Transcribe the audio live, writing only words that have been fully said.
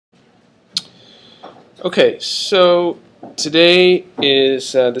Okay, so today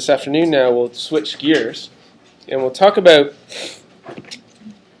is this afternoon. Now we'll switch gears, and we'll talk about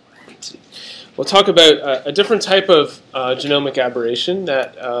a different type of genomic aberration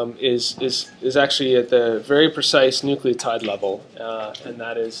that is actually at the very precise nucleotide level, and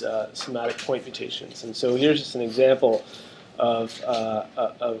that is somatic point mutations. And so here's just an example of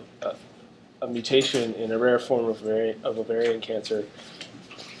a mutation in a rare form of ovarian cancer,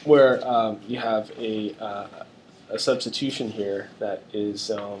 where you have a substitution here that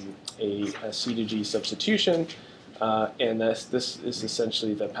is a C to G substitution, and this is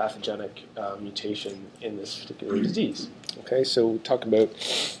essentially the pathogenic mutation in this particular disease. Okay, so we'll talk about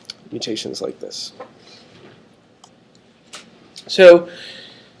mutations like this. So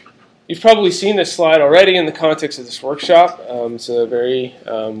you've probably seen this slide already in the context of this workshop. It's a very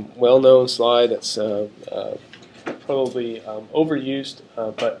well-known slide that's probably overused,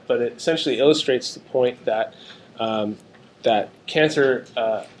 but it essentially illustrates the point that that cancer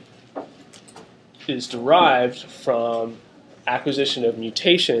is derived from acquisition of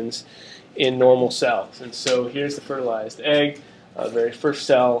mutations in normal cells. And so here's the fertilized egg, the very first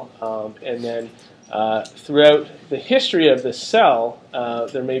cell, and then throughout the history of this cell,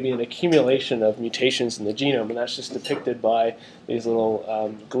 there may be an accumulation of mutations in the genome, and that's just depicted by these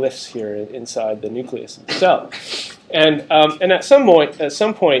little glyphs here inside the nucleus of the cell. And at some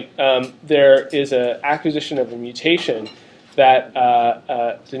point, there is an acquisition of a mutation that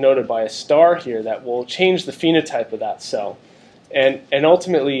denoted by a star here that will change the phenotype of that cell, and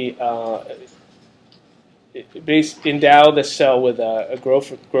ultimately endow the cell with a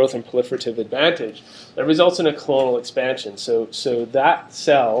growth and proliferative advantage that results in a clonal expansion. So that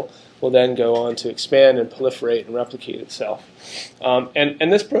cell will then go on to expand and proliferate and replicate itself.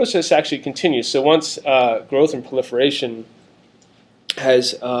 And this process actually continues. So once growth and proliferation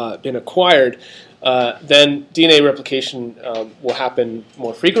has been acquired, then DNA replication will happen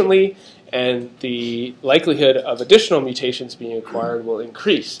more frequently, and the likelihood of additional mutations being acquired will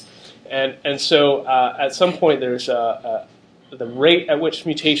increase. And so at some point, there's the rate at which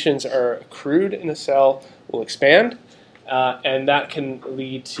mutations are accrued in a cell will expand, and that can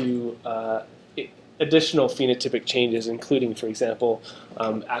lead to additional phenotypic changes, including, for example,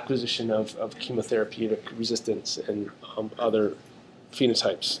 acquisition of chemotherapeutic resistance and other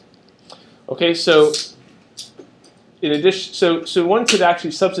phenotypes. Okay, so in addition, so one could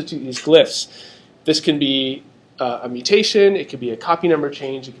actually substitute these glyphs. This can be a mutation, it could be a copy number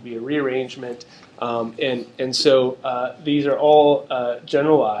change, it could be a rearrangement, and so these are all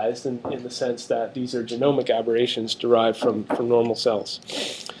generalized in the sense that these are genomic aberrations derived from normal cells.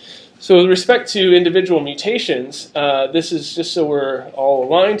 So with respect to individual mutations, this is just so we're all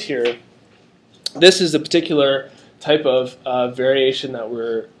aligned here. This is the particular type of variation that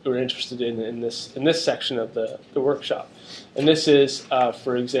we're interested in this section of the workshop. And this is,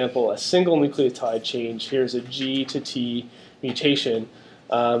 for example, a single nucleotide change. Here's a G to T mutation.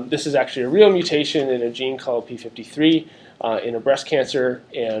 This is actually a real mutation in a gene called P53 in a breast cancer,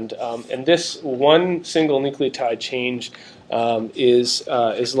 and this one single nucleotide change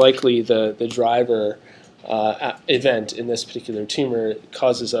is likely the driver event in this particular tumor. It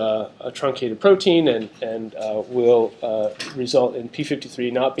causes a truncated protein and will result in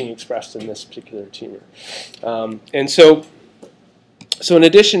P53 not being expressed in this particular tumor. And so in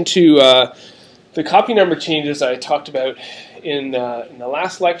addition to the copy number changes I talked about in the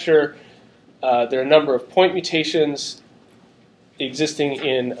last lecture, there are a number of point mutations existing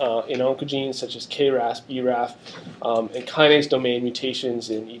in oncogenes such as KRAS, BRAF, and kinase domain mutations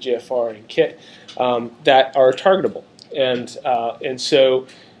in EGFR and KIT that are targetable. And so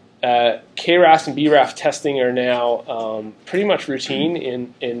KRAS and BRAF testing are now pretty much routine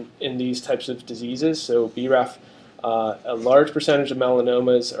in these types of diseases. So BRAF, a large percentage of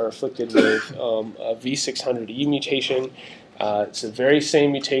melanomas are afflicted with a V600E mutation. It's the very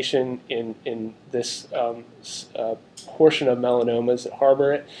same mutation in this portion of melanomas that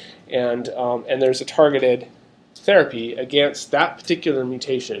harbor it, and there's a targeted therapy against that particular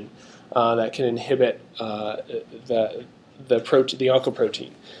mutation that can inhibit the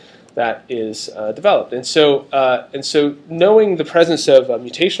oncoprotein that is developed. And so knowing the presence of a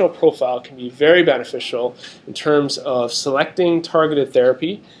mutational profile can be very beneficial in terms of selecting targeted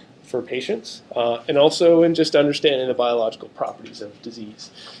therapy for patients, and also in just understanding the biological properties of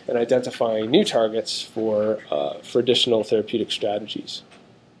disease and identifying new targets for additional therapeutic strategies.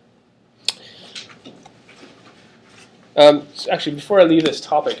 Actually, before I leave this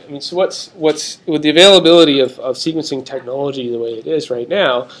topic, I mean, so what's with the availability of sequencing technology the way it is right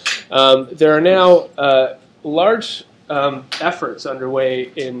now, there are now large efforts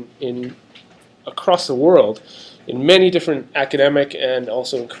underway in across the world in many different academic and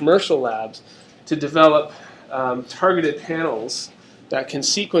also in commercial labs to develop targeted panels that can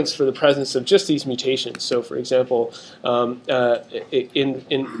sequence for the presence of just these mutations. So, for example,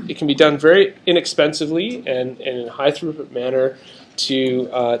 it can be done very inexpensively and in a high throughput manner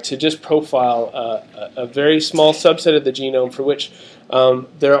to just profile a very small subset of the genome for which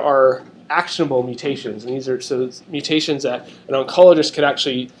there are actionable mutations, and these are mutations that an oncologist could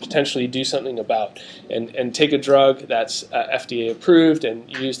actually potentially do something about, and take a drug that's FDA approved and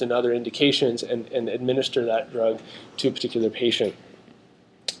used in other indications, and administer that drug to a particular patient.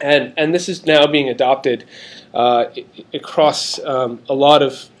 And this is now being adopted across a lot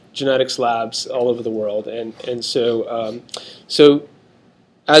of genetics labs all over the world, and so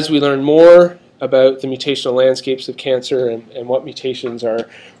as we learn more about the mutational landscapes of cancer and what mutations are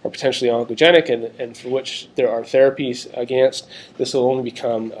potentially oncogenic and for which there are therapies against, this will only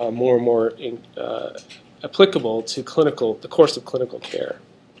become more and more applicable to the course of clinical care.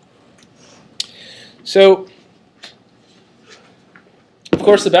 So, of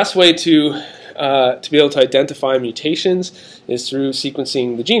course, the best way to be able to identify mutations is through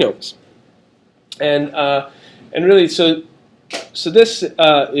sequencing the genomes, and really, so this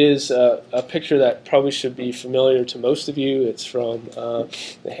is a picture that probably should be familiar to most of you. It's from the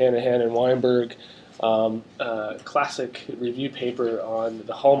Hanahan and Weinberg classic review paper on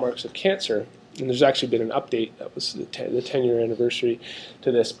the hallmarks of cancer. And there's actually been an update. That was the 10-year anniversary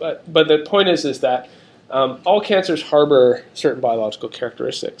to this. But the point is that all cancers harbor certain biological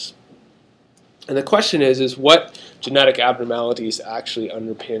characteristics. And the question is what genetic abnormalities actually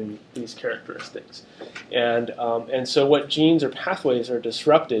underpin these characteristics? And so what genes or pathways are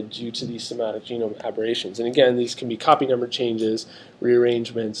disrupted due to these somatic genome aberrations? And again, these can be copy number changes,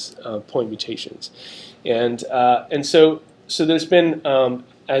 rearrangements, point mutations. And so there's been,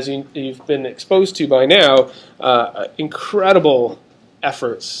 as you've been exposed to by now, incredible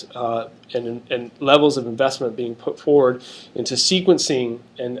efforts and levels of investment being put forward into sequencing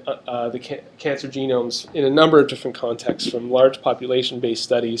and the cancer genomes in a number of different contexts, from large population-based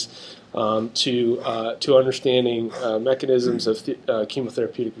studies to understanding mechanisms of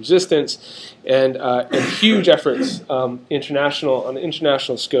chemotherapeutic resistance, and huge efforts on the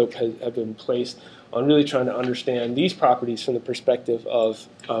international scope have been placed on really trying to understand these properties from the perspective of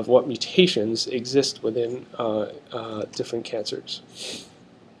what mutations exist within different cancers.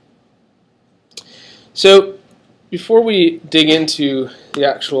 So before we dig into the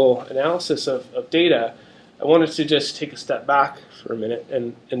actual analysis of data, I wanted to just take a step back for a minute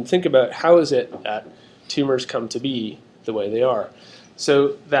and think about how is it that tumors come to be the way they are.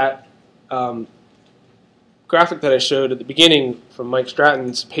 So that graphic that I showed at the beginning from Mike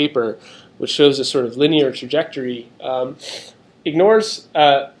Stratton's paper, which shows a sort of linear trajectory, ignores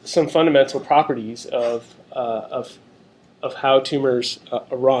some fundamental properties of how tumors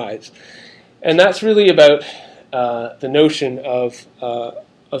arise. And that's really about the notion of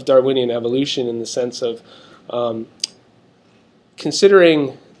Darwinian evolution, in the sense of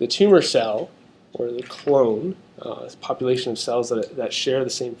considering the tumor cell, or the clone, a population of cells that share the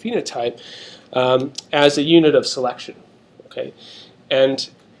same phenotype, as a unit of selection. Okay, and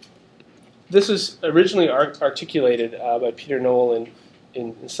this was originally articulated by Peter Noel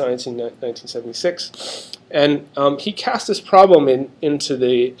in Science in 1976, and he cast this problem into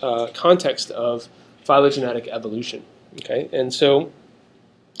the context of phylogenetic evolution. Okay, and so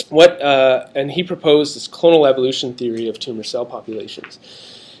and he proposed this clonal evolution theory of tumor cell populations,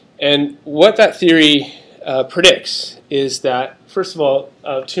 and what that theory predicts is that, first of all,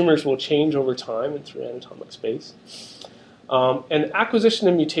 tumors will change over time and through anatomic space. And acquisition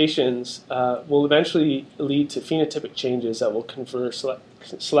of mutations will eventually lead to phenotypic changes that will confer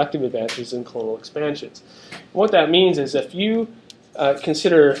selective advantages in clonal expansions. What that means is, if you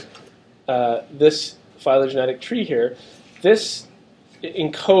consider this phylogenetic tree here, this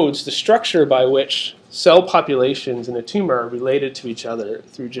encodes the structure by which cell populations in a tumor are related to each other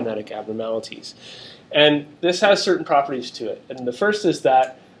through genetic abnormalities. And this has certain properties to it. And the first is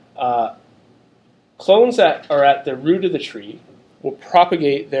that clones that are at the root of the tree will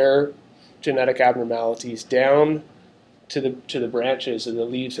propagate their genetic abnormalities down to the branches or the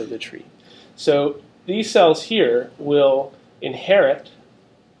leaves of the tree. So these cells here will inherit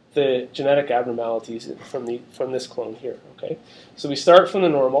the genetic abnormalities from this clone here. Okay, so we start from the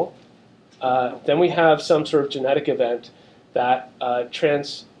normal, then we have some sort of genetic event that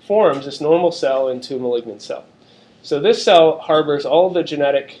transforms this normal cell into a malignant cell. So this cell harbors all the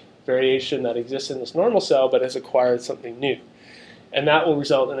genetic variation that exists in this normal cell, but has acquired something new, and that will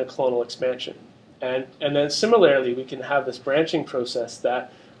result in a clonal expansion. And then similarly, we can have this branching process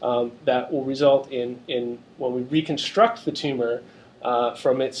that that will result in when we reconstruct the tumor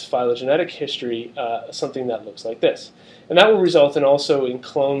from its phylogenetic history, something that looks like this. And that will result also in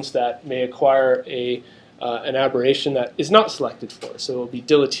clones that may acquire an aberration that is not selected for. So it will be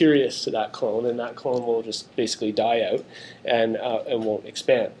deleterious to that clone, and that clone will just basically die out and won't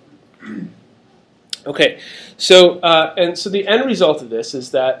expand. Okay, so the end result of this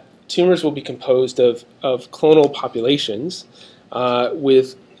is that tumors will be composed of clonal populations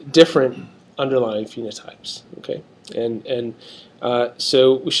with different underlying phenotypes. Okay, and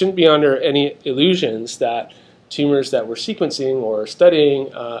so we shouldn't be under any illusions that tumors that we're sequencing or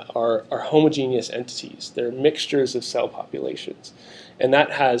studying are homogeneous entities. They're mixtures of cell populations, and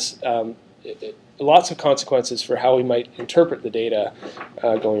that has lots of consequences for how we might interpret the data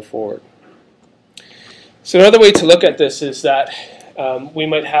going forward. So another way to look at this is that we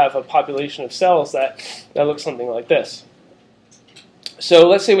might have a population of cells that looks something like this. So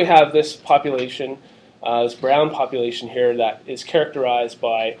let's say we have this population, this brown population here that is characterized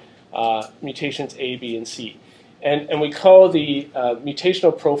by mutations A, B, and C. And we call the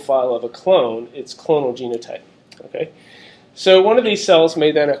mutational profile of a clone its clonal genotype. Okay? So one of these cells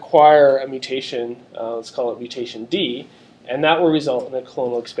may then acquire a mutation, let's call it mutation D, and that will result in a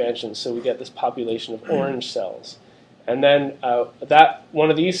clonal expansion. So we get this population of orange cells. And then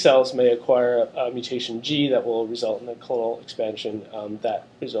one of these cells may acquire a mutation G that will result in a clonal expansion that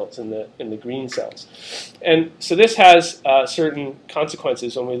results in the green cells. And so this has certain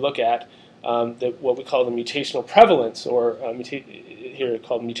consequences when we look at what we call the mutational prevalence, or here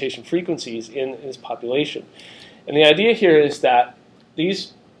called mutation frequencies in this population. And the idea here is that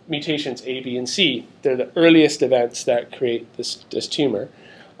these mutations A, B, and C, they're the earliest events that create this tumor.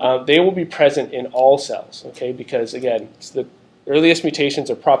 They will be present in all cells, okay? Because again, the earliest mutations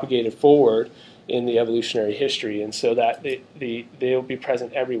are propagated forward in the evolutionary history, and so that they will be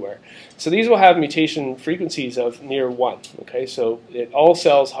present everywhere. So these will have mutation frequencies of near 1. Okay, so all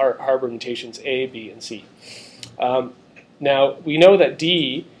cells harbor mutations A, B, and C. Now we know that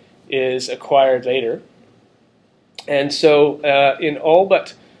D is acquired later, and so in all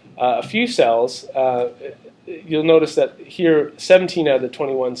but a few cells, you'll notice that here 17 out of the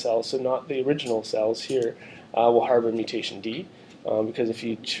 21 cells, so not the original cells here, will harbor mutation D. Because if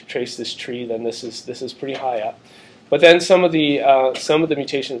you trace this tree, then this is pretty high up. But then some of the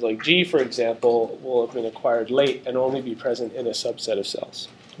mutations, like G, for example, will have been acquired late and only be present in a subset of cells.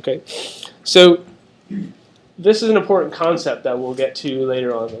 Okay, so this is an important concept that we'll get to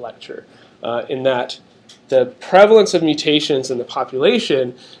later on in the lecture, in that the prevalence of mutations in the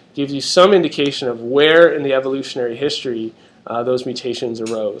population gives you some indication of where in the evolutionary history those mutations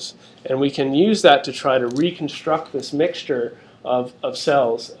arose, and we can use that to try to reconstruct this mixture of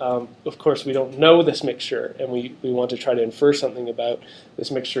cells. Of course, we don't know this mixture, and we want to try to infer something about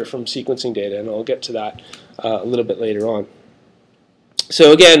this mixture from sequencing data, and I'll get to that a little bit later on.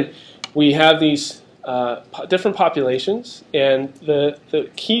 So again, we have these different populations, and the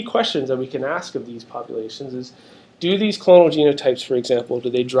key questions that we can ask of these populations is, do these clonal genotypes, for example, do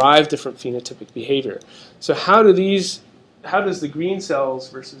they drive different phenotypic behavior? So how does the green cells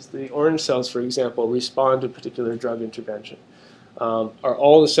versus the orange cells, for example, respond to a particular drug intervention? Are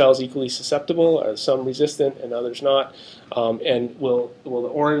all the cells equally susceptible? Are some resistant and others not? And will the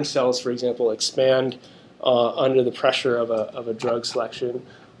orange cells, for example, expand under the pressure of a drug selection,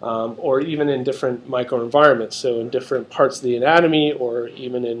 or even in different microenvironments, so in different parts of the anatomy, or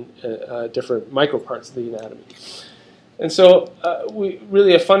even in different microparts of the anatomy? And so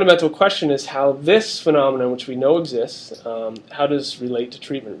really a fundamental question is how this phenomenon, which we know exists, how does it relate to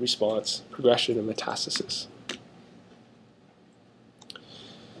treatment response, progression, and metastasis?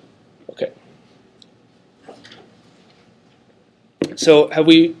 Okay. So have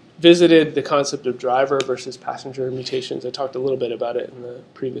we visited the concept of driver versus passenger mutations? I talked a little bit about it in the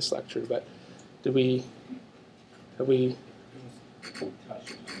previous lecture, but have we?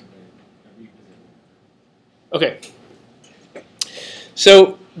 Okay.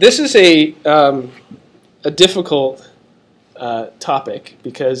 So this is a difficult topic,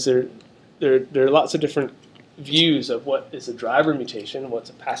 because there are lots of different views of what is a driver mutation and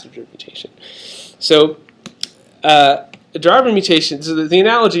what's a passenger mutation. So a driver mutation, so the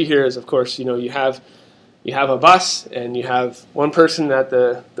analogy here is, of course, you have a bus, and you have one person at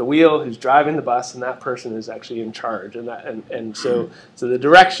the wheel who's driving the bus, and that person is actually in charge, and so the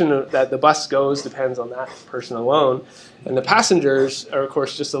direction that the bus goes depends on that person alone, and the passengers are, of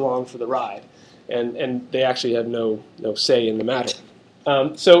course, just along for the ride, and they actually have no say in the matter.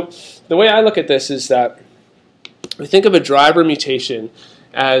 So the way I look at this is that we think of a driver mutation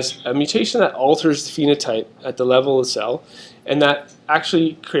as a mutation that alters the phenotype at the level of the cell, and that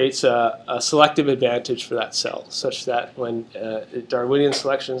actually creates a selective advantage for that cell, such that when Darwinian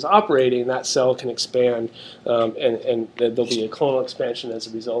selection is operating, that cell can expand, and there'll be a clonal expansion as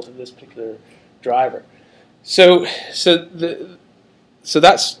a result of this particular driver. So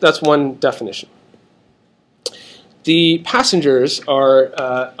that's one definition. The passengers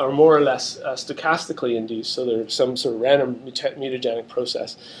are more or less stochastically induced, so there's some sort of random mutagenic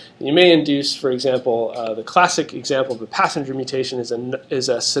process. And you may induce, for example, the classic example of a passenger mutation is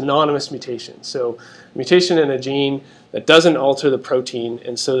a synonymous mutation. So a mutation in a gene that doesn't alter the protein,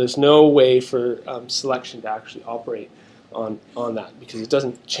 and so there's no way for selection to actually operate on that because it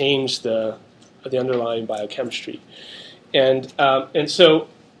doesn't change the underlying biochemistry. And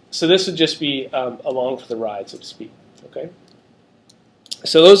so this would just be along for the ride, so to speak. Okay.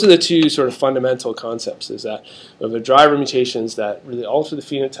 So those are the two sort of fundamental concepts: is that we have a driver mutations that really alter the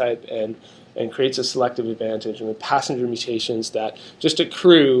phenotype and creates a selective advantage, and the passenger mutations that just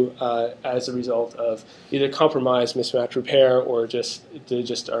accrue as a result of either compromised mismatch repair or they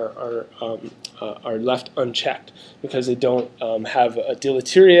just are left unchecked because they don't have a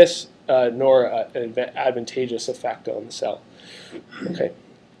deleterious nor an advantageous effect on the cell. Okay.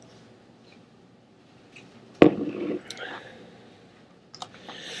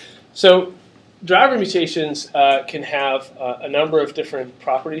 So driver mutations can have a number of different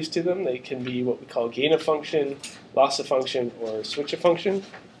properties to them. They can be what we call gain of function, loss of function, or switch of function.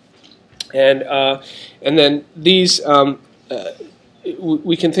 And then these,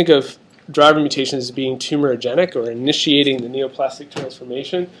 we can think of driver mutations as being tumorigenic or initiating the neoplastic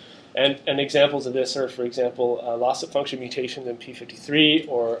transformation. And examples of this are, for example, loss of function mutations in P53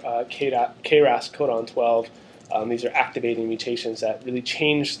 or KRAS codon 12. These are activating mutations that really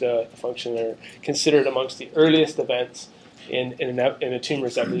change the function. They're considered amongst the earliest events in a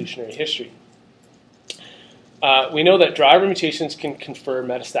tumor's evolutionary history. We know that driver mutations can confer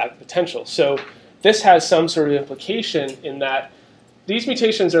metastatic potential. So this has some sort of implication in that these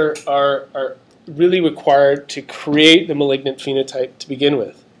mutations are really required to create the malignant phenotype to begin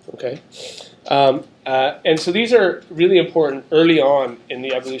with. Okay, and so these are really important early on in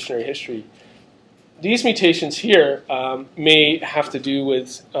the evolutionary history. These mutations here may have to do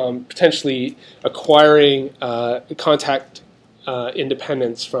with potentially acquiring contact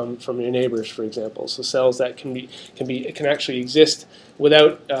independence from your neighbors, for example. So cells that can actually exist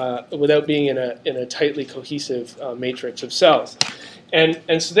without being in a tightly cohesive matrix of cells,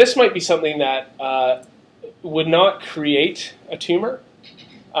 and so this might be something that would not create a tumor,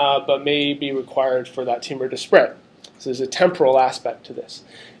 but may be required for that tumor to spread. So there's a temporal aspect to this.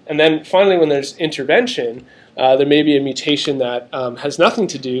 And then finally, when there's intervention, there may be a mutation that has nothing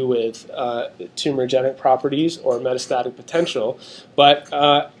to do with tumorigenic properties or metastatic potential, but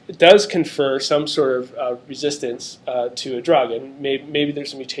it does confer some sort of resistance to a drug. And maybe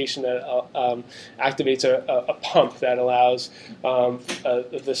there's a mutation that activates a pump that allows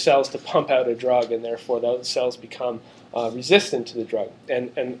the cells to pump out a drug, and therefore those cells become resistant to the drug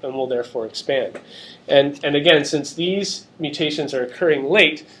and will therefore expand. And again, since these mutations are occurring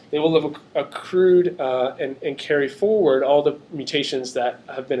late, they will have accrued and carry forward all the mutations that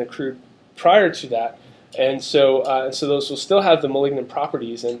have been accrued prior to that. And so those will still have the malignant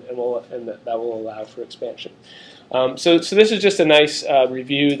properties, and that will allow for expansion. So this is just a nice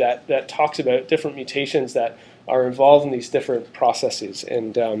review that talks about different mutations that are involved in these different processes,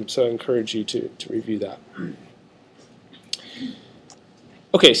 and so I encourage you to review that.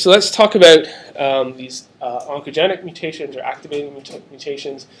 Okay, so let's talk about these oncogenic mutations or activating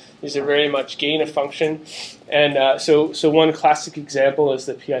mutations. These are very much gain of function, and so one classic example is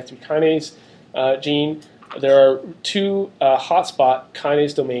the PI3 kinase gene. There are two hotspot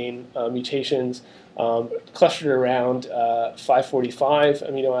kinase domain mutations clustered around 545,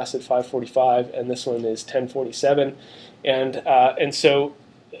 amino acid 545, and this one is 1047, and so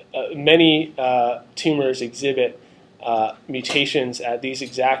many tumors exhibit mutations at these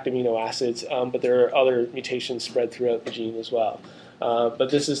exact amino acids, but there are other mutations spread throughout the gene as well. But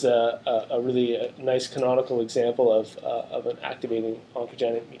this is a really nice canonical example of an activating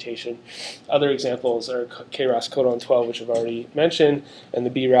oncogenic mutation. Other examples are KRAS codon 12, which I've already mentioned, and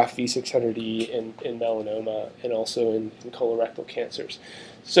the BRAF V600E in melanoma and also in colorectal cancers.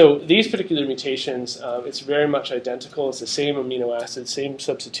 So these particular mutations, it's very much identical. It's the same amino acid, same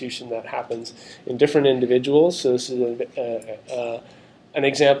substitution that happens in different individuals. So this is an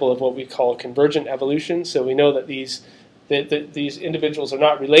example of what we call convergent evolution. So we know that these individuals are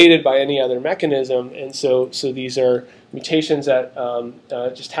not related by any other mechanism, and so these are mutations that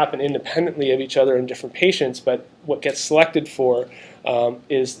just happen independently of each other in different patients. But what gets selected for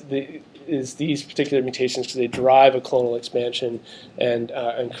is is these particular mutations because they drive a clonal expansion and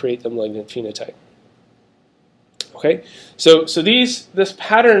create the malignant phenotype. Okay, so this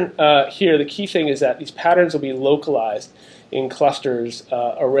pattern here, the key thing is that these patterns will be localized in clusters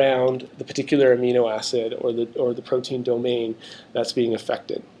around the particular amino acid or the protein domain that's being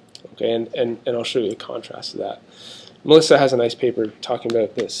affected. Okay, and I'll show you a contrast to that. Melissa has a nice paper talking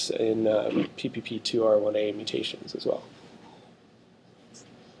about this in PPP2R1A mutations as well.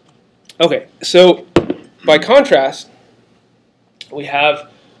 Okay, so by contrast, we have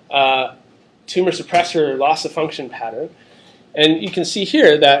tumor suppressor loss of function pattern. And you can see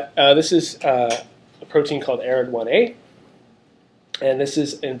here that this is a protein called ARID1A, and this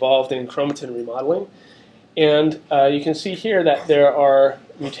is involved in chromatin remodeling. And you can see here that there are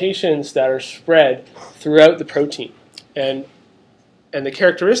mutations that are spread throughout the protein. And the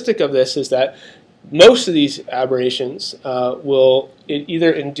characteristic of this is that most of these aberrations will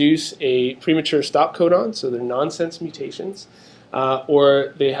either induce a premature stop codon, so they're nonsense mutations,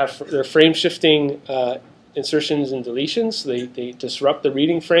 or they're frame shifting insertions and deletions. So they disrupt the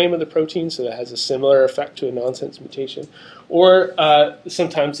reading frame of the protein, so that has a similar effect to a nonsense mutation. Or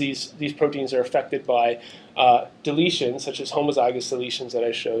sometimes these proteins are affected by deletions, such as homozygous deletions that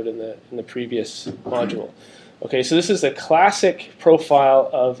I showed in the previous module. Okay, so this is a classic profile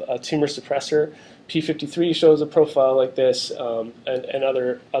of a tumor suppressor. P53 shows a profile like this, and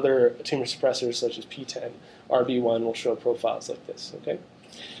other tumor suppressors such as P10, RB1 will show profiles like this. Okay,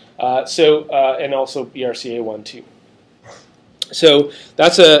 and also BRCA1 too. So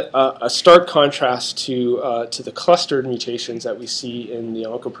that's a stark contrast to the clustered mutations that we see in the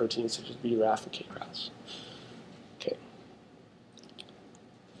oncoproteins such as BRAF and KRAS.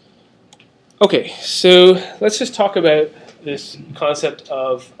 Okay, so let's just talk about this concept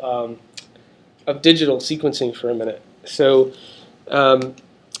of digital sequencing for a minute. So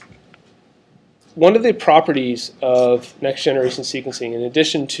one of the properties of next-generation sequencing, in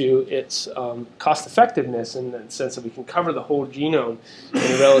addition to its cost-effectiveness in the sense that we can cover the whole genome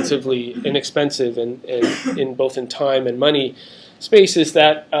in a relatively inexpensive and in both in time and money space, is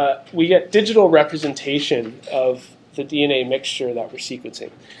that we get digital representation of the DNA mixture that we're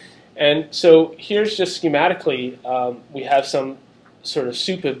sequencing. And so here's just schematically, we have some sort of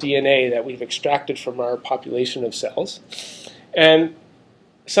soup of DNA that we've extracted from our population of cells. And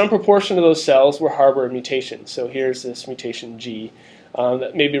some proportion of those cells will harbor a mutation. So here's this mutation G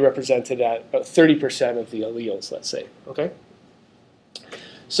that may be represented at about 30% of the alleles, let's say. Okay.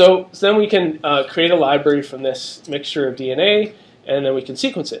 So then we can create a library from this mixture of DNA, and then we can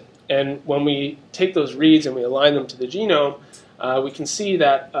sequence it. And when we take those reads and we align them to the genome, we can see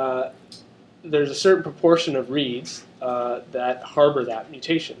that there's a certain proportion of reads that harbor that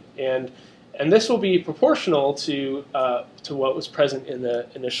mutation, and this will be proportional to what was present in the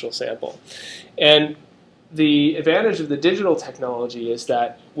initial sample. And the advantage of the digital technology is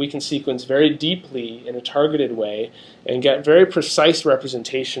that we can sequence very deeply in a targeted way and get very precise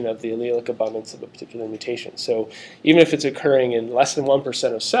representation of the allelic abundance of a particular mutation. So even if it's occurring in less than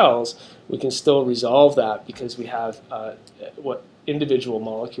 1% of cells, we can still resolve that because we have what individual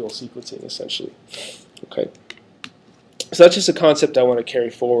molecule sequencing, essentially. Okay. So that's just a concept I want to carry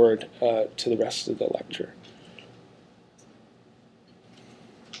forward to the rest of the lecture.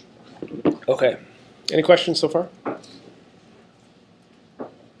 Okay. Any questions so far?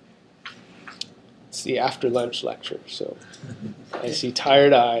 It's the after lunch lecture, so I see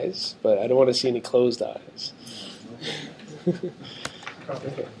tired eyes, but I don't want to see any closed eyes.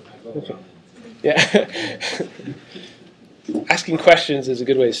 Okay. Okay. Yeah. Asking questions is a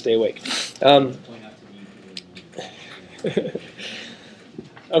good way to stay awake.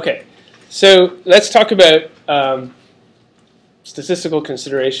 Okay, so let's talk about statistical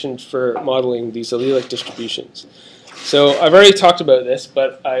considerations for modeling these allelic distributions. So I've already talked about this,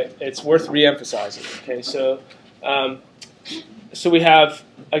 but it's worth re-emphasizing. Okay, so we have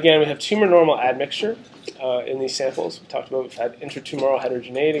tumor normal admixture in these samples. We've had intratumoral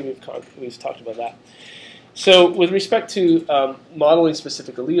heterogeneity. We've talked about that. So with respect to modeling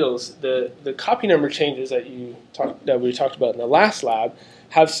specific alleles, the copy number changes that we talked about in the last lab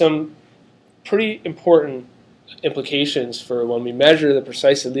have some pretty important implications for when we measure the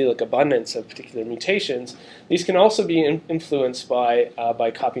precise allelic abundance of particular mutations. These can also be influenced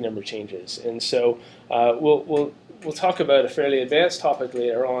by copy number changes, and so we'll talk about a fairly advanced topic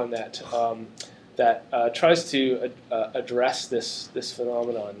later on that tries to address this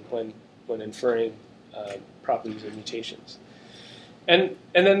phenomenon when inferring properties of mutations. And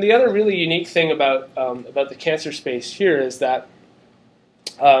then the other really unique thing about the cancer space here is that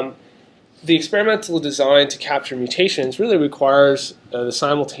the experimental design to capture mutations really requires the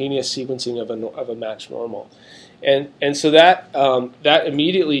simultaneous sequencing of a matched normal. And so that that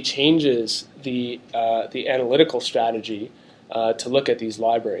immediately changes the analytical strategy to look at these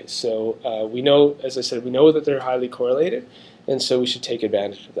libraries. So we know, as I said, we know that they're highly correlated, and so we should take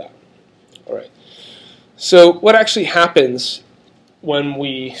advantage of that. All right. So what actually happens when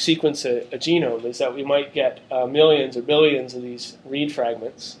we sequence a genome is that we might get millions or billions of these read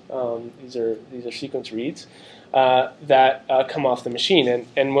fragments. These are sequence reads that come off the machine.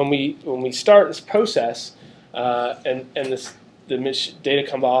 And when we start this process and the data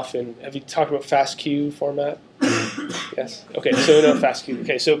come off in, have you talked about FASTQ format? Yes. Okay. So no FASTQ.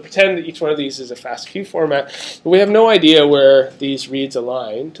 Okay. So pretend that each one of these is a FASTQ format. But we have no idea where these reads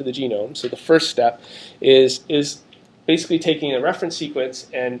align to the genome. So the first step is basically taking a reference sequence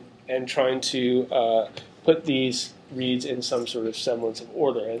and trying to put these reads in some sort of semblance of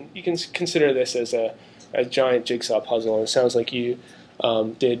order. And you can consider this as a giant jigsaw puzzle. And it sounds like you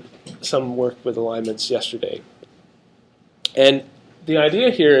did some work with alignments yesterday. And the idea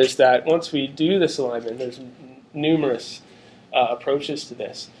here is that once we do this alignment, there's numerous approaches to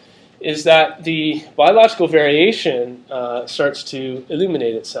this, is that the biological variation starts to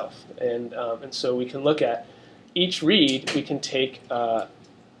illuminate itself. And so we can look at each read, we can take the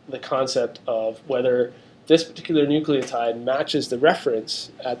concept of whether this particular nucleotide matches the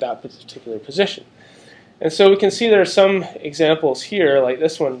reference at that particular position. And so we can see there are some examples here, like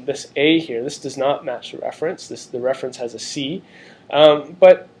this one, this A here. This does not match the reference. The reference has a C.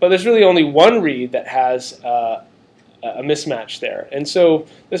 But there's really only one read that has a mismatch there. And so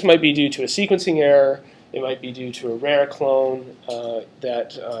this might be due to a sequencing error. It might be due to a rare clone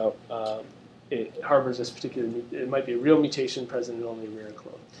that it harbors this particular, it might be a real mutation present in only a rare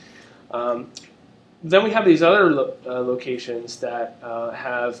clone. Then we have these other locations that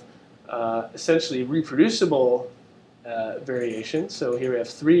have essentially reproducible variation. So here we have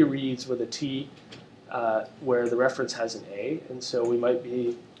 3 reads with a T where the reference has an A, and so we might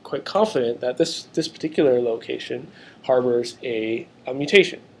be quite confident that this particular location harbors a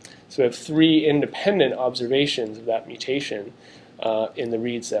mutation. So we have 3 independent observations of that mutation in the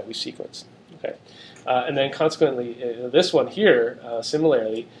reads that we sequenced. Okay, and then consequently, this one here,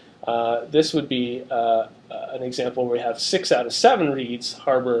 similarly, this would be an example where we have 6 out of 7 reads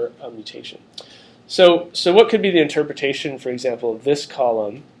harbor a mutation. So what could be the interpretation, for example, of this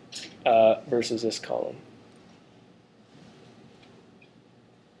column versus this column?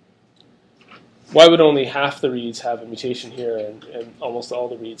 Why would only half the reads have a mutation here and almost all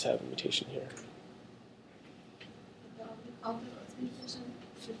the reads have a mutation here? All the mutation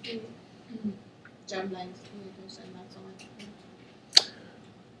should be germline mutation, not so much.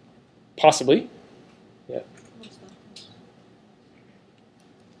 Possibly, yeah.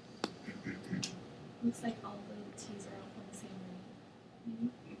 Looks like all the T's are off on the same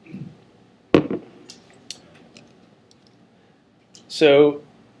read. So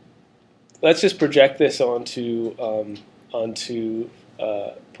let's just project this onto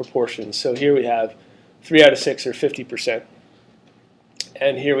proportions. So here we have 3 out of 6 or 50%,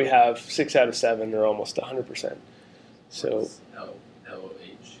 and here we have 6 out of 7 or almost 100%. So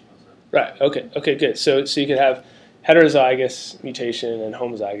right. Okay. Good. So you could have heterozygous mutation and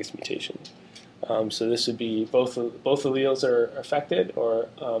homozygous mutation. So this would be both alleles are affected, or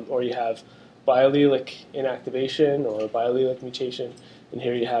you have biallelic inactivation or biallelic mutation, and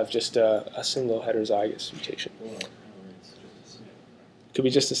here you have just a single heterozygous mutation. Could be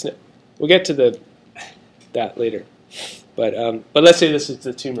just a SNP. We'll get to that later, but let's say this is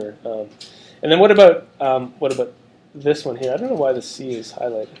the tumor, and then what about this one here? I don't know why the C is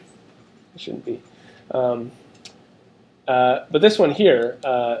highlighted. It shouldn't be, but this one here.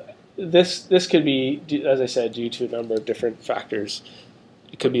 This could be, as I said, due to a number of different factors.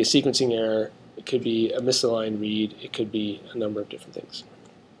 It could be a sequencing error. It could be a misaligned read. It could be a number of different things.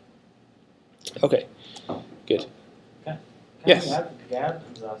 Okay, good. Can yes. we add gap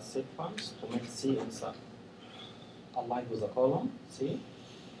in the sequence to make C aligned with the column C?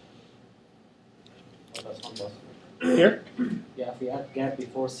 Or that's not possible. Here? Yeah, if we add gap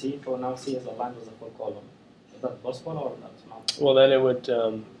before C, for now C is aligned with the full column. Is that possible or that's not? Well, then it would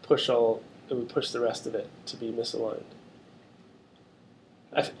push the rest of it to be misaligned.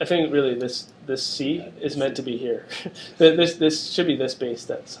 I think really this C is meant to be here. this should be this base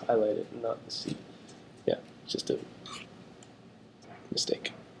that's highlighted, and not the C. Yeah, just a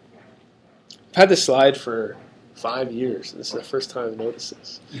mistake. I've had this slide for 5 years. This is the first time I've noticed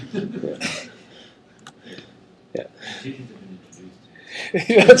this. Yeah.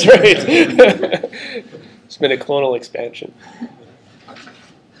 That's right. It's been a clonal expansion.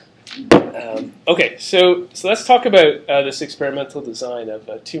 Okay, so let's talk about this experimental design of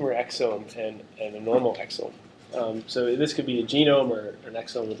a tumor exome and a normal exome. So this could be a genome or an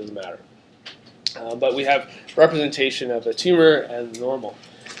exome, it doesn't matter. But we have representation of a tumor and normal.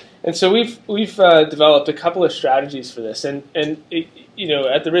 And so we've developed a couple of strategies for this, and it,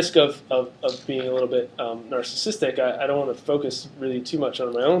 at the risk of being a little bit narcissistic, I don't want to focus really too much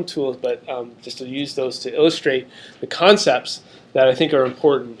on my own tools, but just to use those to illustrate the concepts that I think are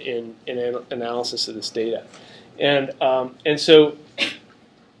important in analysis of this data, and so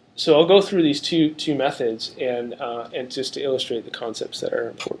I'll go through these two methods and just to illustrate the concepts that are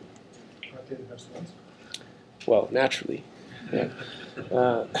important. Well, naturally, yeah.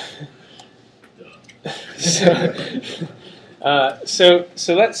 So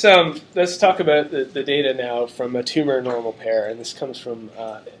let's talk about the data now from a tumor normal pair, and this comes from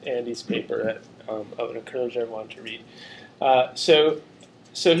Andy's paper that I would encourage everyone to read. So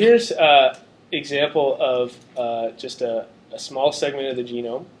here's an example of just a small segment of the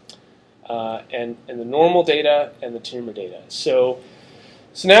genome, and the normal data and the tumor data. So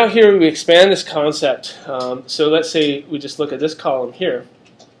now here we expand this concept. So let's say we just look at this column here.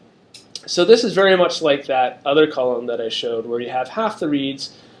 So this is very much like that other column that I showed, where you have half the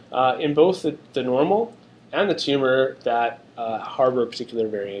reads in both the normal and the tumor that harbor a particular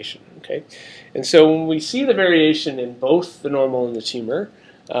variation. Okay, and so when we see the variation in both the normal and the tumor,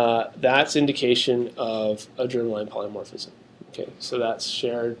 that's indication of a germline polymorphism. Okay, so that's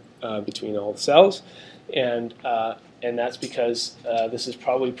shared between all the cells, and that's because this is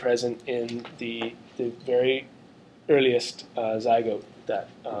probably present in the very earliest zygote that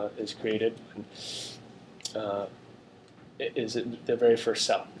is created, is the very first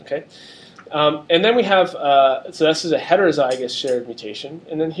cell. Okay, and then we have so this is a heterozygous shared mutation,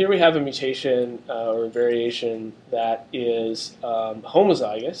 and then here we have a mutation or a variation that is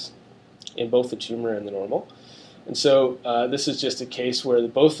homozygous in both the tumor and the normal, and so this is just a case where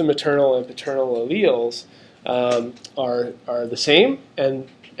both the maternal and paternal alleles are the same, and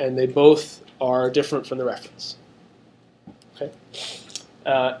they both are different from the reference. Okay,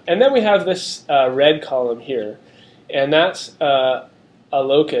 and then we have this red column here, and that's a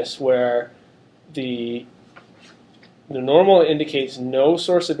locus where the normal indicates no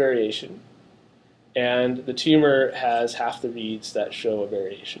source of variation, and the tumor has half the reads that show a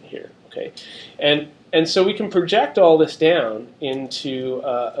variation here. Okay, and so we can project all this down into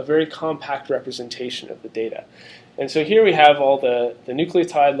a very compact representation of the data. And so here we have all the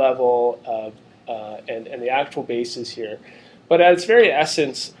nucleotide level and the actual bases here. But at its very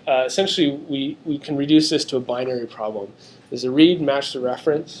essence, essentially we can reduce this to a binary problem. Does the read match the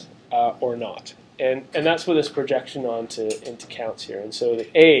reference or not? And that's what this projection into counts here. And so the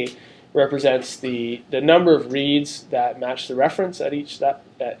A represents the number of reads that match the reference at each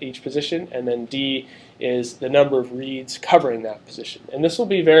position, and then D is the number of reads covering that position. And this will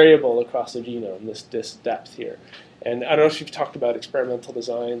be variable across the genome, this depth here. And I don't know if you've talked about experimental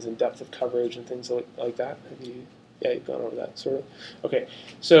designs and depth of coverage and things like that. Have you? Yeah, you've gone over that, sort of. Okay,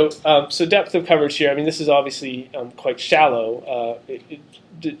 so depth of coverage here, I mean, this is obviously quite shallow.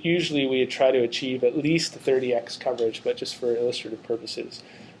 Usually we try to achieve at least 30x coverage, but just for illustrative purposes,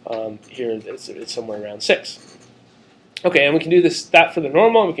 here it's somewhere around 6. Okay, and we can do that for the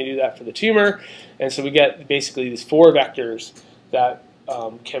normal, and we can do that for the tumor, and so we get basically these 4 vectors that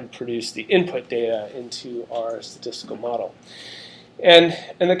can produce the input data into our statistical model. And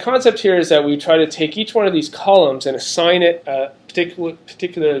the concept here is that we try to take each one of these columns and assign it a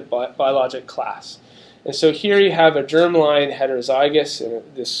particular biologic class. And so here you have a germline heterozygous, and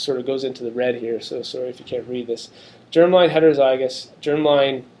this sort of goes into the red here, so sorry if you can't read this. Germline heterozygous,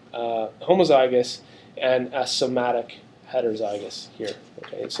 germline homozygous, and a somatic heterozygous here.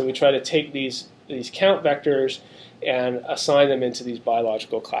 Okay, so we try to take these count vectors and assign them into these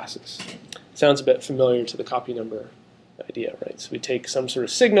biological classes. Sounds a bit familiar to the copy number idea, right? So we take some sort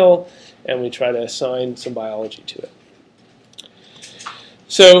of signal and we try to assign some biology to it.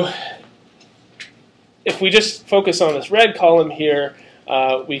 So if we just focus on this red column here,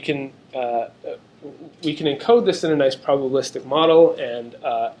 we can encode this in a nice probabilistic model, and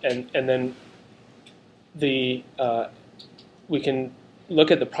then we can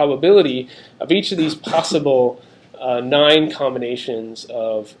look at the probability of each of these possible 9 combinations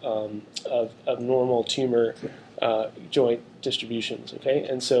of normal tumor joint distributions. Okay,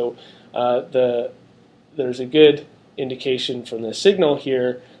 and so there's a good indication from the signal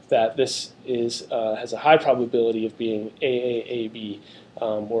here that this has a high probability of being AAAB,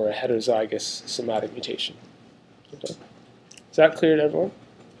 or a heterozygous somatic mutation. Okay. Is that clear to everyone?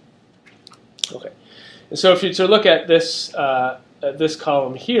 Okay. And so if you look at this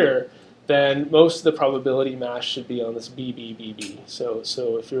column here, then most of the probability mass should be on this BBBB. So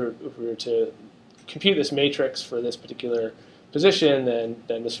if we were to compute this matrix for this particular position,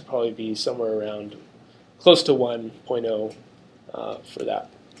 then this would probably be somewhere around close to 1.0 for that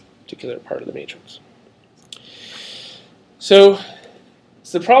particular part of the matrix. So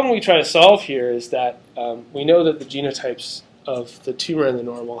the problem we try to solve here is that we know that the genotypes of the tumor and the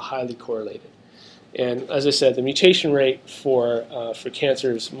normal are highly correlated. And as I said, the mutation rate for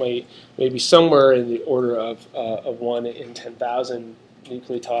cancers may be somewhere in the order of 1 in 10,000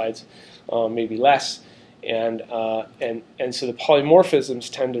 nucleotides, maybe less. And so the polymorphisms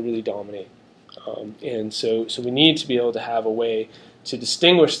tend to really dominate. And so we need to be able to have a way to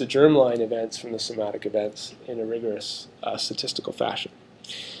distinguish the germline events from the somatic events in a rigorous statistical fashion.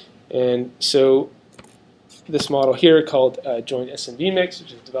 And so this model here called joint SNV mix,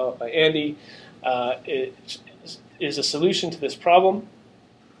 which is developed by Andy, it is a solution to this problem.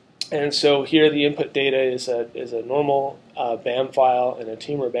 And so here the input data is a normal BAM file and a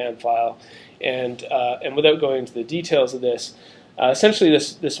tumor BAM file. And without going into the details of this, essentially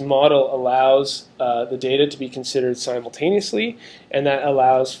this model allows the data to be considered simultaneously, and that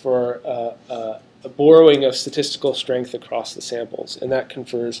allows for a borrowing of statistical strength across the samples, and that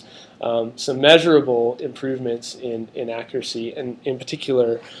confers some measurable improvements in accuracy, and in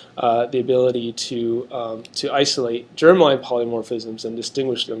particular the ability to isolate germline polymorphisms and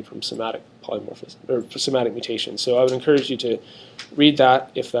distinguish them from somatic polymorphism or somatic mutations. So I would encourage you to read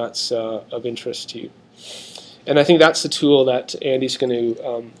that if that's of interest to you. And I think that's the tool that Andy's going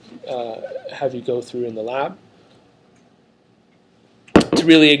to have you go through in the lab to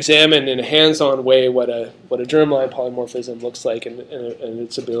really examine in a hands-on way what a germline polymorphism looks like and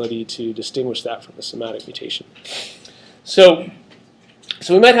its ability to distinguish that from a somatic mutation. So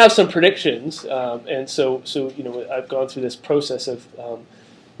we might have some predictions, and so I've gone through this process of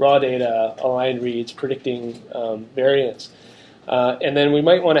raw data, aligned reads, predicting variance, and then we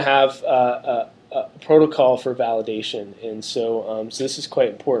might want to have a protocol for validation. And so this is quite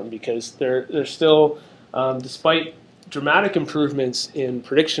important because there's still, despite dramatic improvements in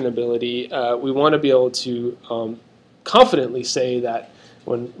prediction ability, we want to be able to confidently say that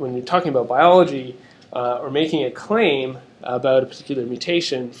when you're talking about biology or making a claim about a particular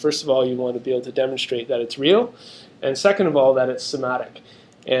mutation, first of all, you want to be able to demonstrate that it's real, and second of all, that it's somatic.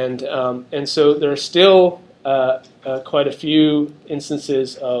 And so there are still quite a few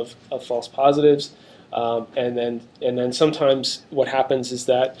instances of false positives, and then sometimes what happens is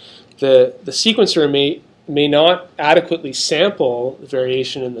that the sequencer may not adequately sample the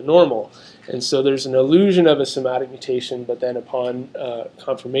variation in the normal, and so there's an illusion of a somatic mutation, but then upon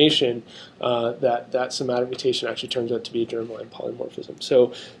confirmation that somatic mutation actually turns out to be a germline polymorphism.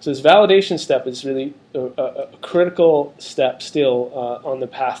 So this validation step is really a critical step still on the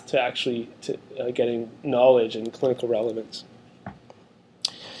path to actually getting knowledge and clinical relevance.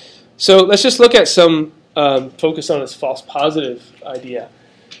 So let's just look at some focus on this false positive idea.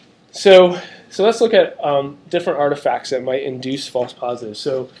 So let's look at different artifacts that might induce false positives.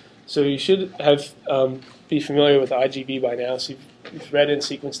 So you should have be familiar with IGV by now. So you've read in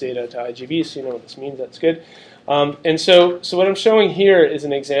sequence data to IGV, so you know what this means. That's good. And so what I'm showing here is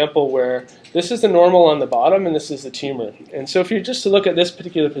an example where this is the normal on the bottom and this is the tumor. And so if you're just to look at this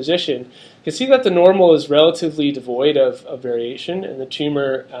particular position, you can see that the normal is relatively devoid of variation, and the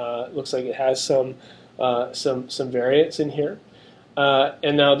tumor looks like it has some variance in here.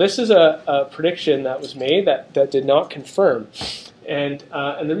 And now this is a prediction that was made that did not confirm. And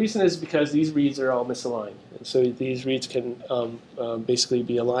the reason is because these reads are all misaligned. And so these reads can basically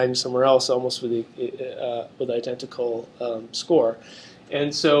be aligned somewhere else, almost with identical score.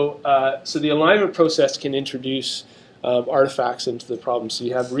 And so the alignment process can introduce artifacts into the problem. So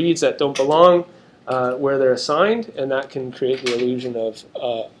you have reads that don't belong where they're assigned, and that can create the illusion of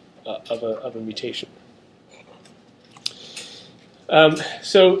a mutation.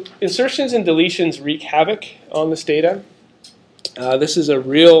 So insertions and deletions wreak havoc on this data. This is a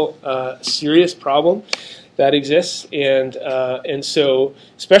real serious problem that exists, and so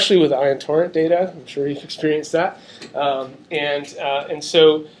especially with ion torrent data, I'm sure you've experienced that. And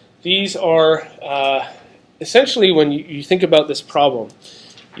so these are essentially, when you think about this problem,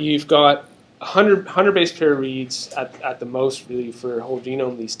 you've got 100 base pair reads at the most, really, for a whole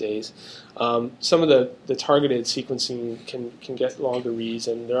genome these days. Some of the targeted sequencing can get longer reads,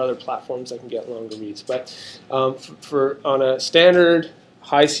 and there are other platforms that can get longer reads. But for on a standard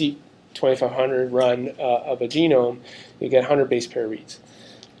high-seq 2500 run of a genome, you get 100 base pair reads.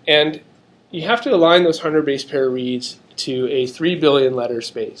 And you have to align those 100 base pair reads to a 3 billion letter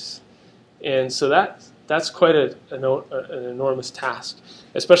space. And so that that's quite an enormous task,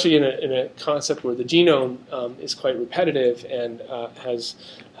 especially in a concept where the genome is quite repetitive and has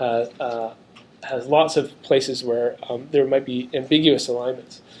lots of places where there might be ambiguous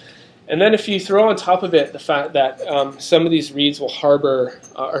alignments. And then if you throw on top of it the fact that some of these reads will harbor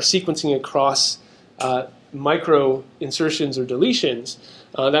are sequencing across micro insertions or deletions,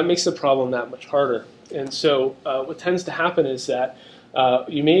 that makes the problem that much harder. And so what tends to happen is that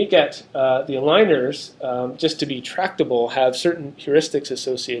you may get the aligners, just to be tractable, have certain heuristics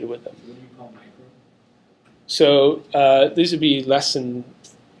associated with them. What do you call micro? So these would be less than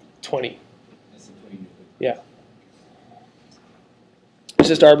 20. Less than 20 nucleotides. Yeah. It's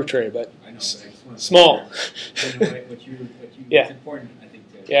just arbitrary, but I know, but I just want to small. You know, what you, Yeah. It's important, I think.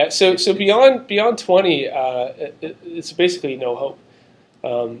 Yeah. So beyond 20, it's basically no hope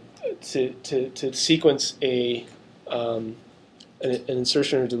to sequence an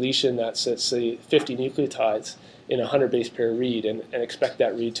insertion or deletion that's, let's say, 50 nucleotides in a 100 base pair read and expect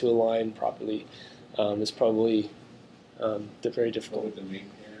that read to align properly is probably very difficult. With the mate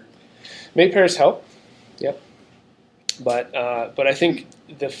pair. Mate pairs help, yep. But I think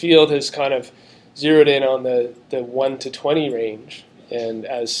the field has kind of zeroed in on the 1 to 20 range and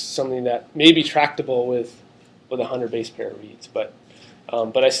as something that may be tractable with 100 base pair reads. But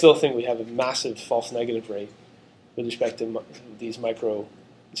I still think we have a massive false negative rate with respect to these micro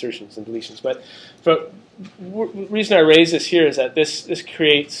insertions and deletions. But the reason I raise this here is that this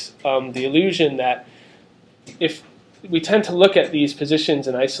creates the illusion that if we tend to look at these positions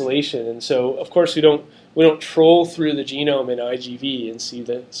in isolation, and so of course we don't troll through the genome in IGV and see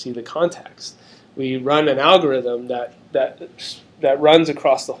the context. We run an algorithm that runs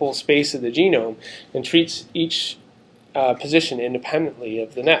across the whole space of the genome and treats each position independently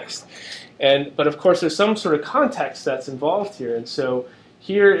of the next. But of course, there's some sort of context that's involved here. And so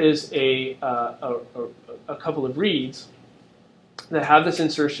here is a couple of reads that have this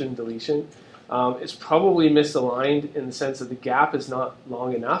insertion and deletion. It's probably misaligned in the sense that the gap is not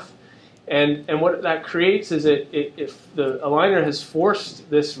long enough. And what that creates is if the aligner has forced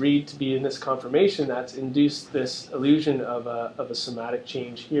this read to be in this conformation, that's induced this illusion of a somatic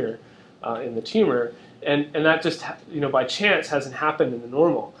change here in the tumor. And that just, by chance hasn't happened in the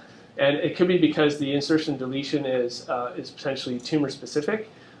normal. And it could be because the insertion deletion is potentially tumor specific.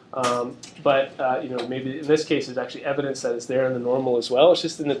 But maybe in this case, there's actually evidence that it's there in the normal as well. It's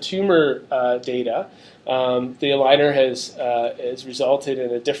just in the tumor data, the aligner has resulted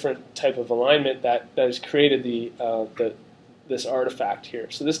in a different type of alignment that has created this artifact here.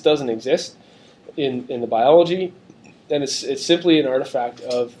 So this doesn't exist in the biology, and it's simply an artifact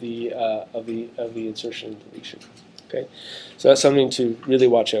of the insertion and deletion. Okay, so that's something to really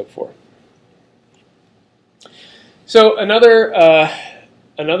watch out for. So another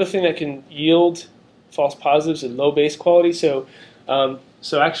thing that can yield false positives is low base quality. So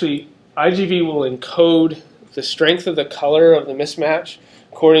actually, IGV will encode the strength of the color of the mismatch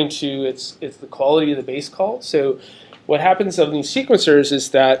according to the quality of the base call. So what happens on these sequencers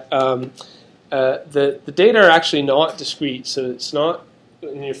is that the data are actually not discrete. So it's not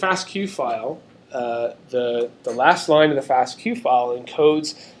in your FASTQ file. The last line of the FASTQ file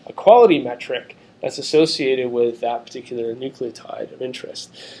encodes a quality metric that's associated with that particular nucleotide of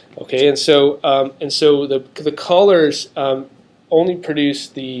interest. Okay, and so the colors only produce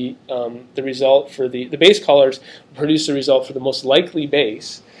the result for the base colors produce the result for the most likely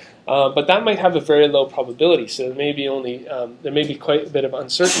base, but that might have a very low probability. So there may be quite a bit of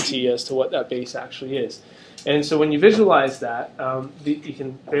uncertainty as to what that base actually is. And so when you visualize that, you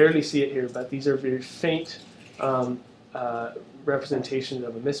can barely see it here, but these are very faint representations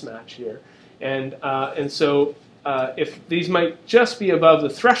of a mismatch here. And so if these might just be above the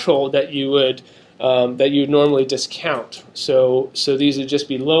threshold that you would normally discount, so these would just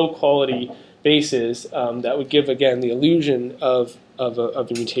be low quality bases that would give again the illusion of a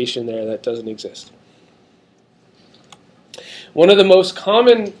mutation there that doesn't exist. One of the most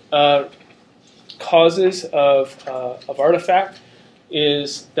common causes of artifact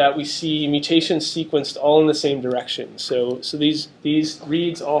is that we see mutations sequenced all in the same direction. So these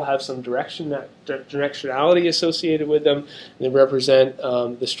reads all have some directionality associated with them. They represent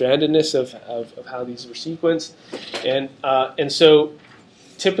the strandedness of how these were sequenced. And so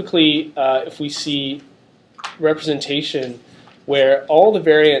typically if we see representation where all the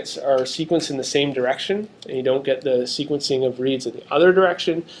variants are sequenced in the same direction and you don't get the sequencing of reads in the other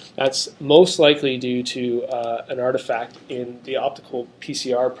direction, that's most likely due to an artifact in the optical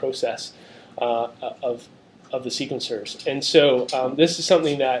PCR process of the sequencers. And so this is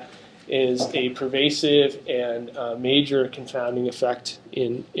something that is a pervasive and major confounding effect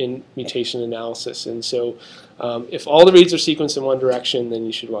in mutation analysis. And so if all the reads are sequenced in one direction, then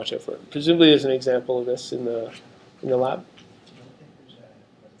you should watch out for it. Presumably there's an example of this in the lab?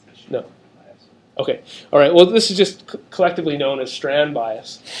 No. Okay. All right. Well, this is just collectively known as strand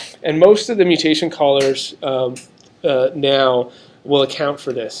bias. And most of the mutation callers now will account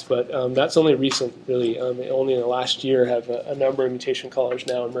for this, but that's only recent, really. Only in the last year have a number of mutation callers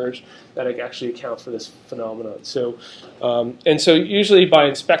now emerged that actually account for this phenomenon. So, and so usually by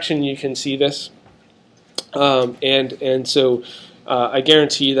inspection you can see this, and so I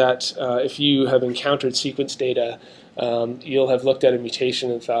guarantee that if you have encountered sequence data, you'll have looked at a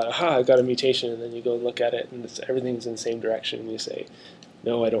mutation and thought, aha, I got a mutation, and then you go look at it and everything's in the same direction, and you say,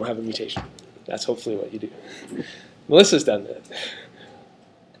 no, I don't have a mutation. That's hopefully what you do. Melissa's done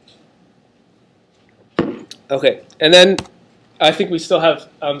that. Okay, and then I think we still have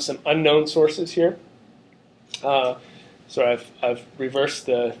some unknown sources here. So I've reversed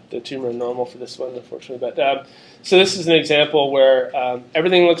the tumor normal for this one, unfortunately. But so this is an example where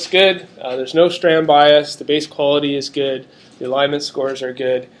everything looks good. There's no strand bias. The base quality is good. The alignment scores are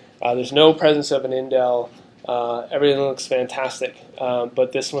good. There's no presence of an indel. Everything looks fantastic.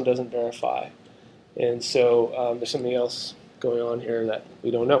 But this one doesn't verify. And so there's something else going on here that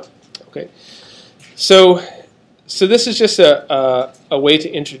we don't know. Okay, so this is just a way to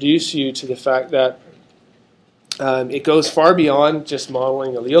introduce you to the fact that it goes far beyond just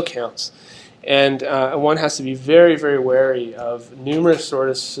modeling allele counts, and one has to be very, very wary of numerous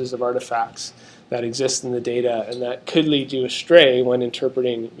sources of artifacts that exist in the data and that could lead you astray when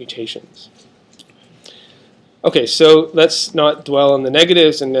interpreting mutations. Okay, so let's not dwell on the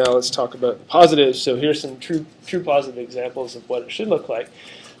negatives, and now let's talk about the positives. So here's some true positive examples of what it should look like.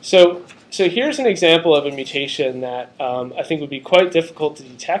 So here's an example of a mutation that I think would be quite difficult to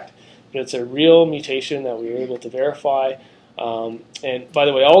detect, but it's a real mutation that we were able to verify. And by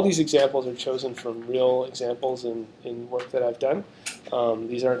the way, all these examples are chosen from real examples in work that I've done.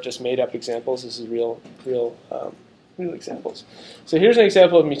 These aren't just made-up examples. This is real examples. So here's an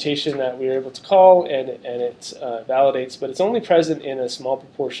example of mutation that we were able to call, and it validates, but it's only present in a small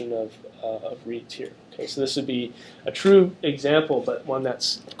proportion of reads here. Okay, so this would be a true example, but one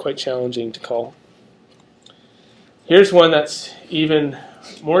that's quite challenging to call. Here's one that's even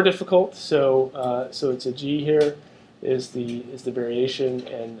more difficult. So it's a G here is the variation,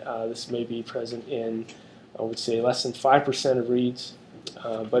 and this may be present in, I would say, less than 5% of reads,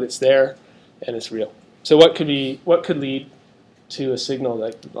 but it's there and it's real. So what could lead to a signal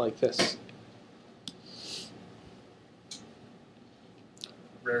like this?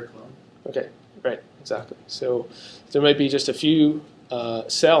 Rare clone. Okay, right, exactly. So there might be just a few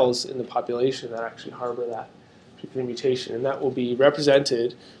cells in the population that actually harbor that particular mutation, and that will be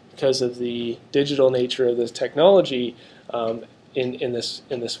represented because of the digital nature of this technology in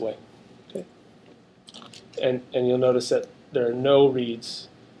this way. Okay, and you'll notice that there are no reads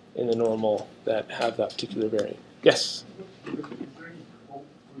in the normal that have that particular variant. Yes? Is there any hope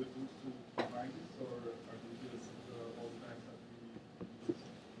for the groups to combine this, or are they just all the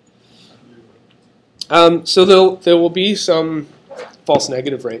facts So there will be some false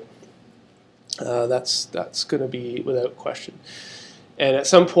negative rate. That's going to be without question. And at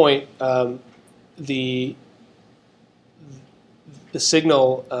some point, the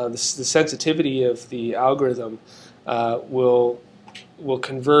signal, the sensitivity of the algorithm will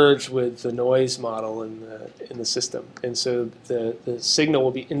converge with the noise model in the system, and so the signal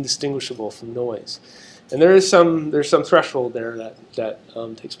will be indistinguishable from noise. And there's some threshold there that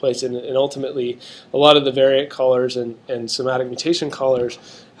takes place, and ultimately a lot of the variant callers and somatic mutation callers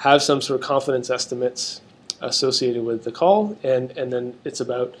have some sort of confidence estimates associated with the call, and then it's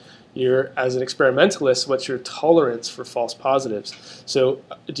about as an experimentalist, what's your tolerance for false positives? So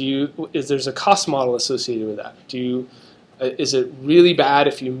there's a cost model associated with that? Is it really bad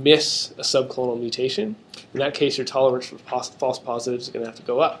if you miss a subclonal mutation? In that case, your tolerance for false positives is going to have to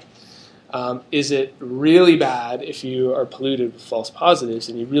go up. Is it really bad if you are polluted with false positives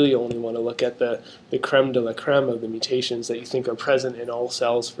and you really only want to look at the creme de la creme of the mutations that you think are present in all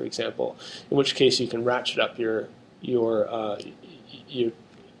cells, for example, in which case you can ratchet up your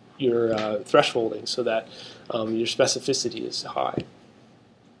thresholding so that your specificity is high.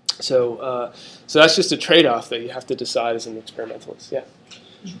 So that's just a trade-off that you have to decide as an experimentalist. Yeah.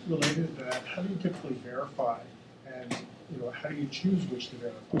 Just related to that, how do you typically verify, and how do you choose which to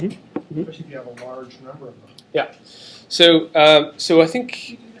verify, especially if you have a large number of them? Yeah. So I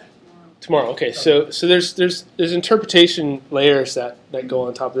think tomorrow. Okay. So there's interpretation layers that go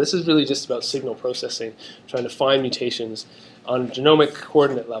on top of this. This is really just about signal processing, trying to find mutations. on genomic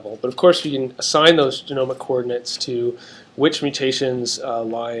coordinate level. But of course, we can assign those genomic coordinates to which mutations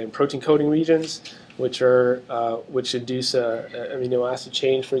lie in protein coding regions, which induce a amino acid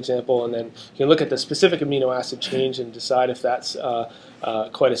change, for example, and then you can look at the specific amino acid change and decide if that's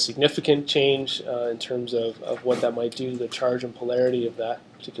quite a significant change in terms of what that might do to the charge and polarity of that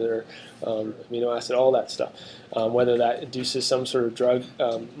particular amino acid, all that stuff. Whether that induces some sort of drug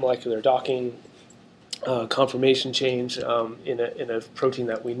molecular docking, conformation change in a protein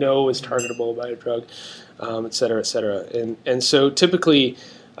that we know is targetable by a drug, et cetera, et cetera. And so typically,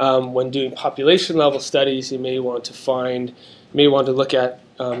 when doing population level studies, you may want to look at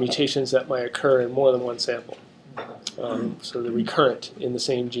mutations that might occur in more than one sample. So they're recurrent in the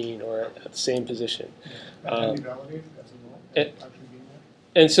same gene or at the same position. How do you validate as a rule? Actually being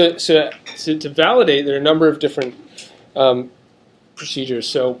there? And so to validate, there are a number of different procedures.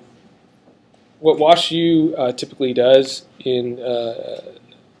 So what WashU typically does in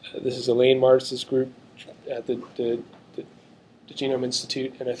this is Elaine Martz's group at the Genome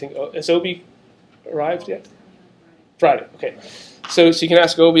Institute, and I think has Obi arrived yet? Friday. Okay. So you can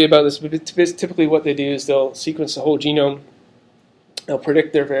ask Obi about this. But typically, what they do is they'll sequence the whole genome, they'll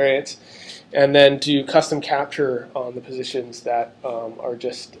predict their variants, and then do custom capture on the positions that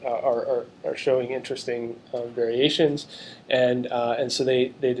are showing interesting variations, and so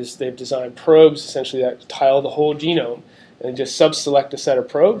they've designed probes essentially that tile the whole genome, and just sub-select a set of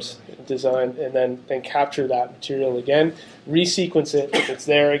probes, design, and then capture that material again, resequence it if it's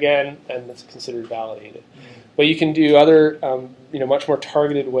there again, and it's considered validated. But you can do other, much more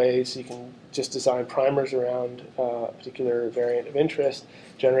targeted ways. You can just design primers around a particular variant of interest,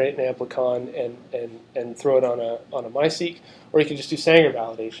 generate an amplicon, and throw it on a MySeq, or you can just do Sanger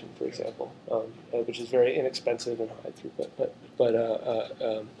validation, for example, which is very inexpensive and high throughput,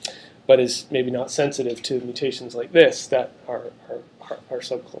 but is maybe not sensitive to mutations like this that are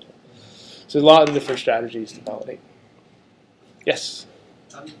subclonal. So a lot of different strategies to validate. Yes?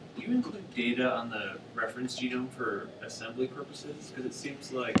 Do you include data on the reference genome for assembly purposes? Because it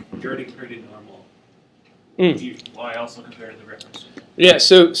seems like you're already compared to normal. Why also compare to the reference genome? Yeah,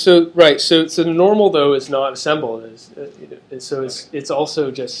 so right. So the normal, though, is not assembled. It's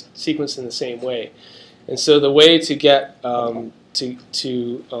also just sequenced in the same way. And so the way to get to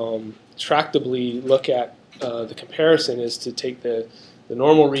tractably look at the comparison is to take the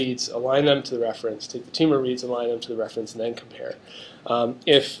normal reads, align them to the reference, take the tumor reads, align them to the reference, and then compare.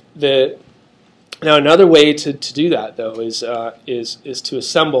 Now another way to do that, though, is to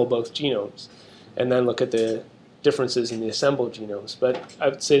assemble both genomes and then look at the differences in the assembled genomes. But I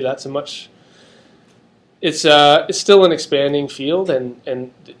would say that's it's still an expanding field, and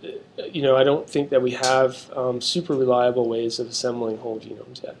I don't think that we have super reliable ways of assembling whole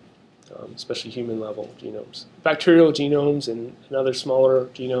genomes yet, especially human level genomes. Bacterial genomes and other smaller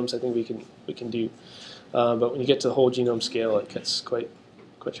genomes, I think we can do, but when you get to the whole genome scale, it gets quite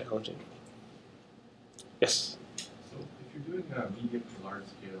challenging. Yes. So if you're doing a medium to large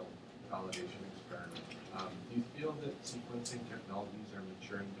scale validation experiment, do you feel that sequencing technologies are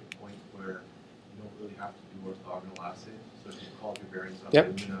maturing to a point where you don't really have to do orthogonal assays? So if you call your variants on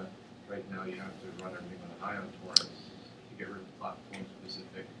Illumina, right now you have to run everything on an ion torrent to get rid of platform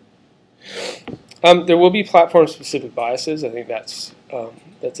specific. There will be platform specific biases. I think that's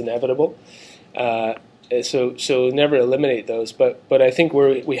inevitable. So never eliminate those. But I think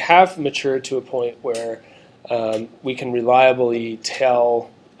we have matured to a point where we can reliably tell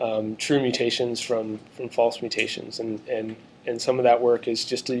true mutations from false mutations, and some of that work is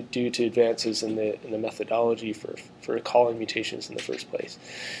just due to advances in the methodology for calling mutations in the first place.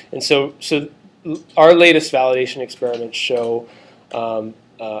 And so our latest validation experiments show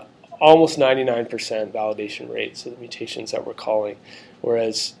almost 99% validation rates of the mutations that we're calling,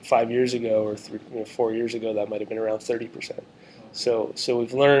 whereas 5 years ago or 4 years ago that might have been around 30%. So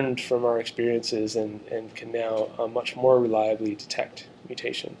we've learned from our experiences and can now much more reliably detect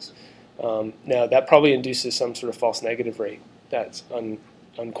mutations. Now that probably induces some sort of false negative rate that's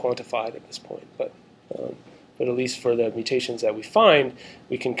unquantified at this point, but at least for the mutations that we find,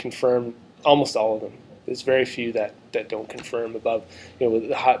 we can confirm almost all of them. There's very few that don't confirm above, with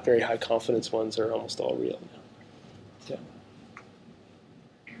the very high confidence ones are almost all real now. Yeah.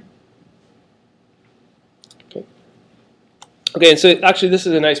 Okay, and so actually this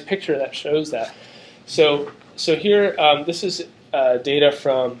is a nice picture that shows that. So here, this is data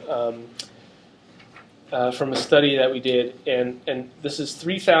from a study that we did, and this is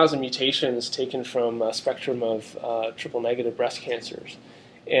 3,000 mutations taken from a spectrum of triple negative breast cancers.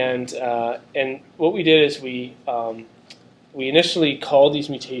 And what we did is we initially called these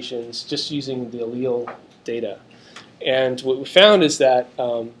mutations just using the allele data, and what we found is that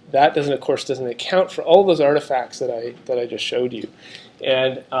that doesn't, of course, doesn't account for all those artifacts that I just showed you,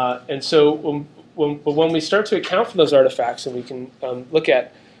 and so when we start to account for those artifacts, and we can look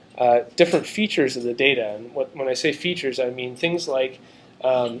at different features of the data, and when I say features, I mean things like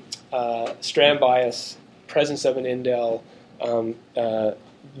strand bias, presence of an indel,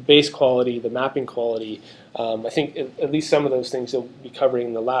 base quality, the mapping quality. I think at least some of those things we'll be covering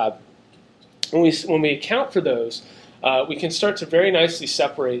in the lab. When we account for those, we can start to very nicely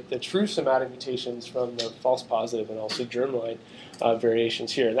separate the true somatic mutations from the false positive and also germline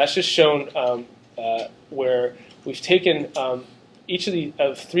variations here. That's just shown where we've taken each of the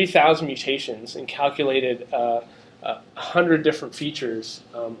 3,000 mutations and calculated 100 different features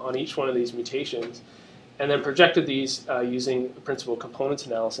on each one of these mutations, and then projected these using principal components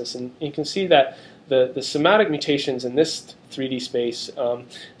analysis. And you can see that the somatic mutations in this 3D space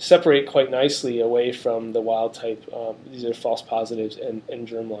separate quite nicely away from the wild type. These are false positives and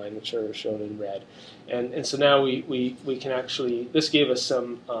germline, which are shown in red. And so now we can actually, this gave us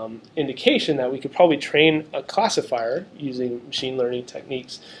some indication that we could probably train a classifier using machine learning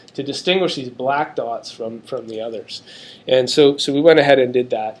techniques to distinguish these black dots from the others. And so we went ahead and did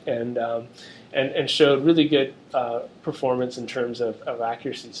that, and showed really good performance in terms of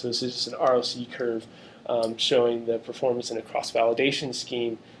accuracy. So this is just an ROC curve showing the performance in a cross-validation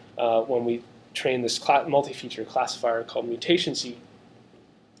scheme when we trained this multi-feature classifier called mutation-seq.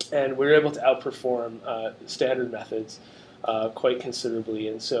 And we were able to outperform standard methods quite considerably.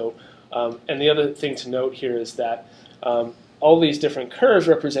 And so, and the other thing to note here is that all these different curves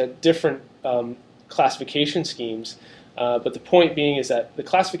represent different classification schemes. But the point being is that the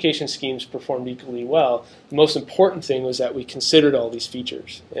classification schemes performed equally well. The most important thing was that we considered all these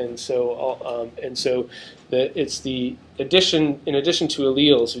features, and so it's the addition. In addition to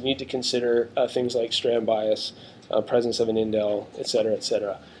alleles, we need to consider things like strand bias, presence of an indel, et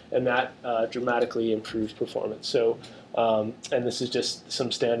cetera, and that dramatically improves performance. So, and this is just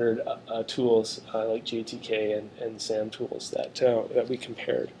some standard tools like JTK and SAM tools that we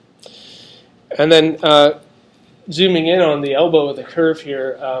compared, and then. Zooming in on the elbow of the curve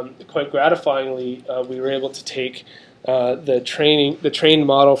here, quite gratifyingly, we were able to take the trained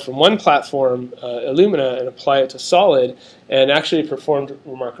model from one platform, Illumina, and apply it to Solid, and actually performed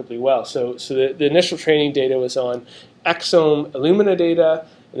remarkably well. So the initial training data was on exome Illumina data,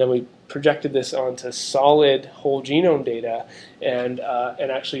 and then we projected this onto Solid whole genome data, and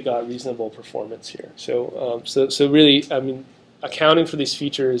actually got reasonable performance here. So really, I mean, accounting for these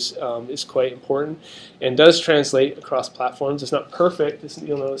features is quite important and does translate across platforms. It's not perfect.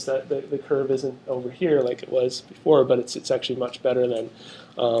 You'll notice that the curve isn't over here like it was before, but it's actually much better than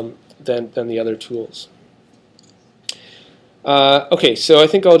the other tools. Okay, so I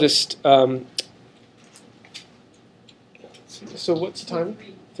think I'll just. So what's the time?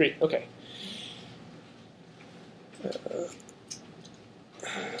 3. Okay.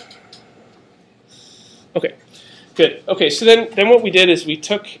 Okay. Good. Okay, so then what we did is we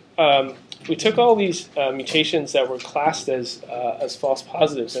took all these mutations that were classed as false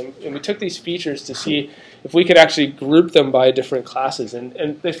positives, and we took these features to see if we could actually group them by different classes,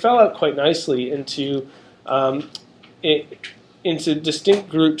 and they fell out quite nicely into distinct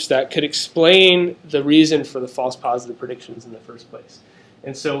groups that could explain the reason for the false positive predictions in the first place.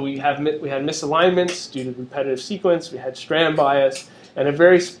 And so we had misalignments due to repetitive sequence. We had strand bias. And a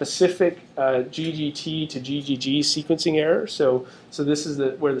very specific GGT to GGG sequencing error. So this is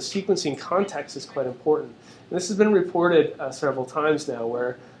where the sequencing context is quite important. And this has been reported several times now,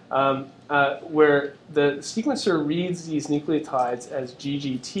 where the sequencer reads these nucleotides as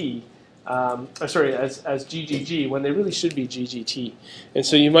GGT, as GGG, when they really should be GGT. And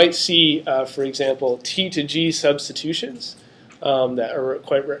so you might see, for example, T to G substitutions that are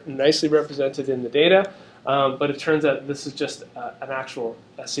quite nicely represented in the data. But it turns out this is just an actual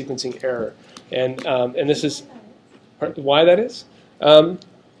sequencing error, and this is why that is.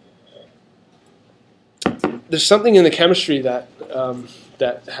 There's something in the chemistry that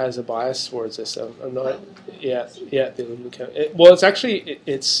has a bias towards this. I'm not. Yeah. Well, it's actually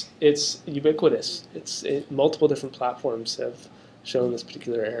it's ubiquitous. Multiple different platforms have shown this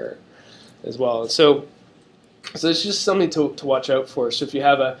particular error as well. And so it's just something to watch out for. So if you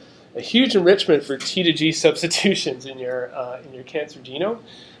have a huge enrichment for T to G substitutions in your cancer genome,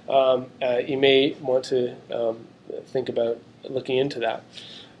 you may want to think about looking into that.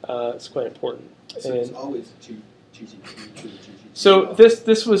 It's quite important. So it's always GGT. So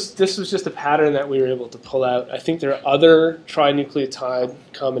this was just a pattern that we were able to pull out. I think there are other trinucleotide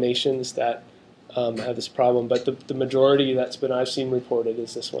combinations that have this problem, but the majority I've seen reported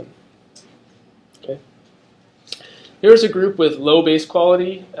is this one. Okay. Here's a group with low base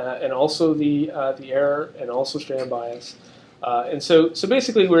quality and also the error and also strand bias. And so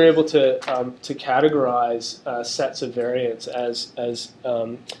basically we're able to categorize sets of variants as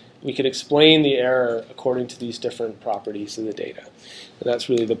we could explain the error according to these different properties of the data. And that's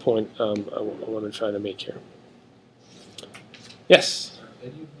really the point I want to try to make here. Yes? Are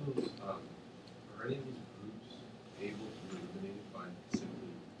any of those, are any of these groups able to be eliminated by simply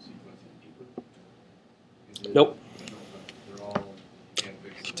sequencing deeper? Nope. They're all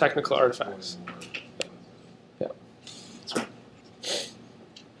can't-fix Technical artifacts. Yeah. That's right.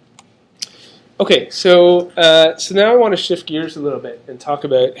 Okay, so now I want to shift gears a little bit and talk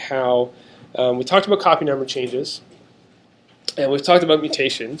about how we talked about copy number changes, and we've talked about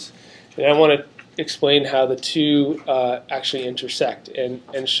mutations, and I want to explain how the two actually intersect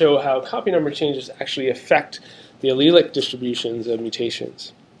and show how copy number changes actually affect the allelic distributions of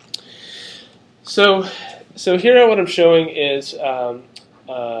mutations. So here what I'm showing is a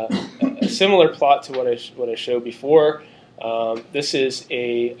similar plot to what I showed before. This is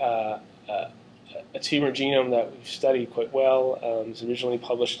a tumor genome that we've studied quite well. It was originally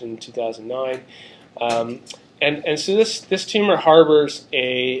published in 2009. And so this tumor harbors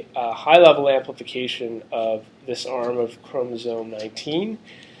a high-level amplification of this arm of chromosome 19.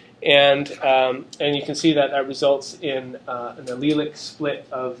 And you can see that results in an allelic split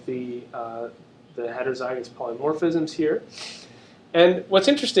of the heterozygous polymorphisms here. And what's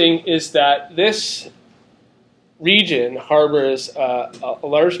interesting is that this region harbors a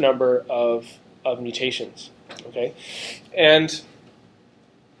large number of mutations. Okay, and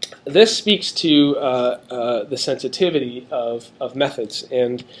this speaks to the sensitivity of methods,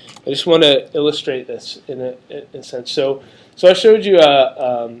 and I just want to illustrate this in a sense. So I showed you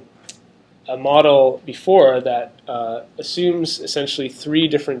a model before that assumes essentially 3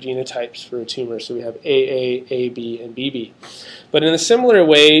 different genotypes for a tumor. So we have AA, AB, and BB. But in a similar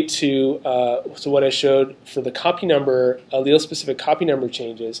way to what I showed for the copy number, allele-specific copy number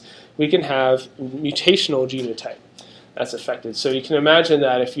changes, we can have mutational genotype that's affected. So you can imagine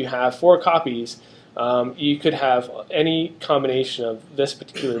that if you have 4 copies, you could have any combination of this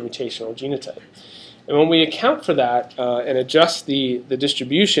particular mutational genotype. And when we account for that and adjust the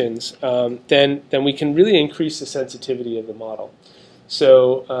distributions, then we can really increase the sensitivity of the model.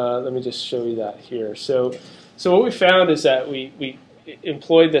 So let me just show you that here. So what we found is that we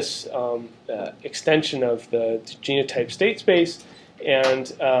employed this extension of the genotype state space,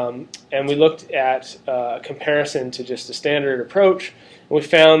 and we looked at a comparison to just a standard approach. And we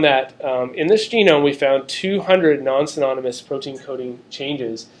found that in this genome, we found 200 non-synonymous protein coding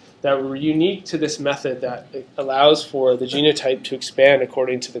changes that were unique to this method that allows for the genotype to expand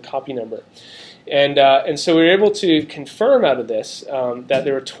according to the copy number. And so we were able to confirm out of this that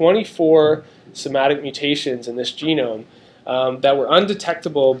there were 24 somatic mutations in this genome that were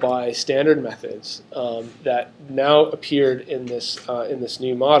undetectable by standard methods that now appeared in this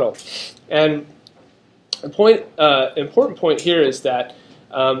new model. And the important point here is that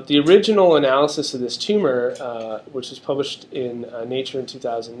the original analysis of this tumor, which was published in Nature in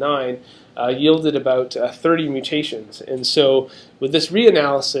 2009, yielded about 30 mutations. And so with this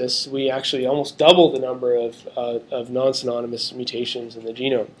reanalysis, we actually almost doubled the number of non-synonymous mutations in the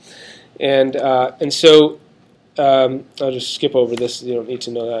genome. And so I'll just skip over this. You don't need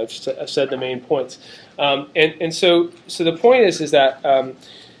to know that. I've said the main points. And so the point is that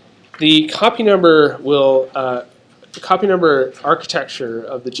the copy number will the copy number architecture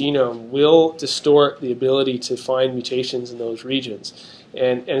of the genome will distort the ability to find mutations in those regions.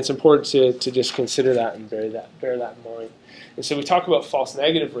 And it's important to just consider that and bear that in mind. And so we talk about false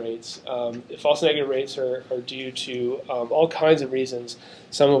negative rates. False negative rates are due to all kinds of reasons,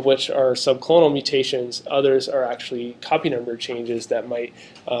 some of which are subclonal mutations. Others are actually copy number changes that might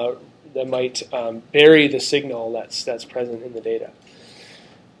bury the signal that's present in the data.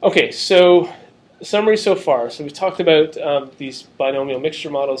 Okay, so summary so far. So we talked about these binomial mixture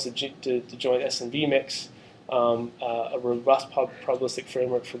models, the joint S and V mix, a robust probabilistic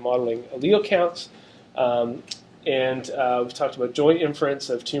framework for modeling allele counts, and we've talked about joint inference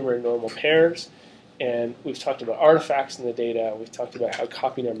of tumor and normal pairs, and we've talked about artifacts in the data. We've talked about how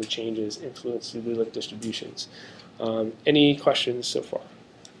copy number changes influence the allelic distributions. Any questions so far?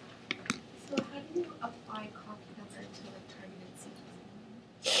 So how do you apply copy number to like targeted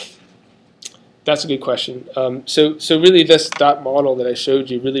sequencing? That's a good question. So really that model that I showed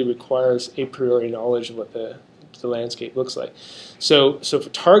you really requires a priori knowledge of what the landscape looks like. So for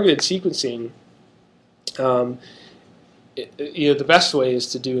targeted sequencing, the best way is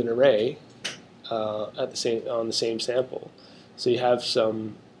to do an array on the same sample, so you have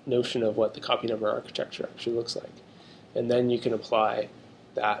some notion of what the copy number architecture actually looks like. and then you can apply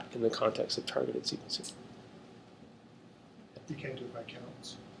that in the context of targeted sequencing. You can't do it by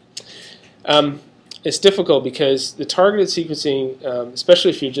counts. It's difficult because the targeted sequencing,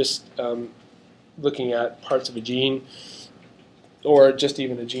 especially if you're just looking at parts of a gene or just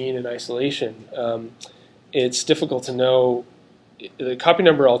even a gene in isolation, it's difficult to know. The copy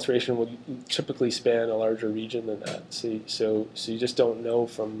number alteration will typically span a larger region than that. So you just don't know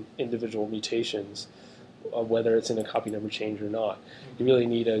from individual mutations whether it's in a copy number change or not. You really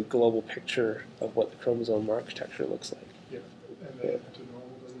need a global picture of what the chromosome architecture looks like. Yeah, and then to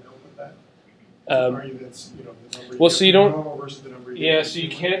normal doesn't help with that. Argue that's the number. Well, so you don't. Normal versus the number. Yeah, so you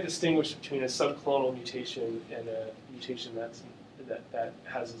can't distinguish between a subclonal mutation and a mutation that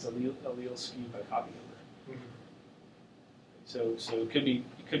has its allele skewed by copy number. Mm-hmm. So it could be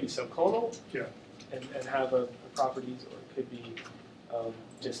subclonal, Yeah. and have a properties, or it could be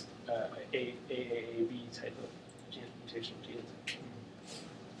just AAAB type of mutation genes.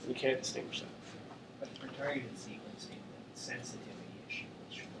 We can't distinguish that. But for targeted sequencing, the sensitivity issue,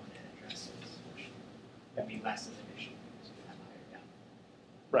 which one addresses, which would be less of an issue because you have higher down.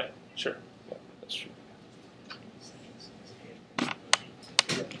 Right. Sure. Yeah, that's true.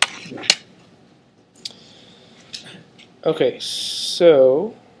 Okay,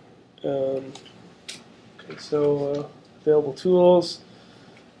 so available tools.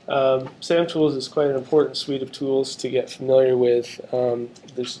 SAM tools is quite an important suite of tools to get familiar with.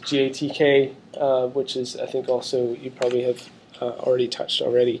 There's GATK, which is, I think, also you probably have already touched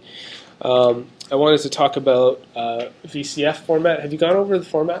already. I wanted to talk about VCF format. Have you gone over the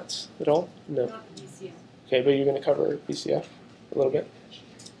formats at all? No. Not VCF. Okay, but you're going to cover VCF a little bit?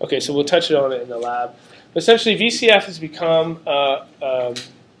 Okay, so we'll touch on it in the lab. Essentially, VCF has become, for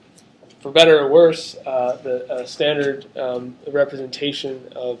better or worse, the standard representation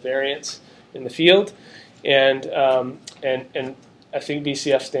of variants in the field, and I think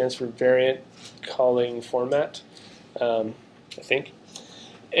VCF stands for Variant Calling Format, I think,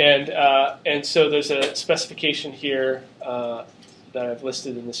 and so there's a specification here that I've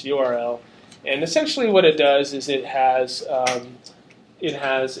listed in this URL, and essentially what it does is it has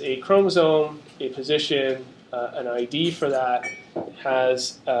a chromosome, a position, an ID for that. It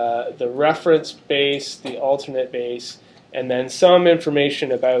has the reference base, the alternate base, and then some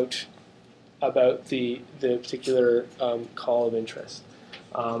information about the particular call of interest.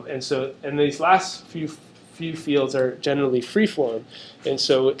 And these last few fields are generally free-form, and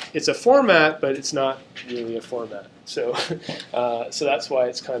so it's a format, but it's not really a format. So so that's why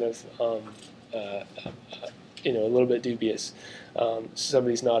it's kind of a little bit dubious.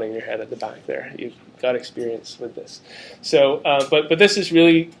 Somebody's nodding their head at the back there. You've got experience with this. So, but this is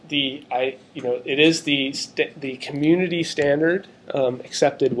really it is the community standard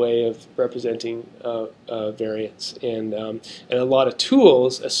accepted way of representing variants, and a lot of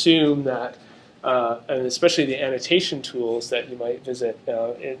tools assume that, and especially the annotation tools that you might visit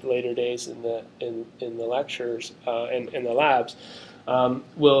in later days in the lectures and in the labs,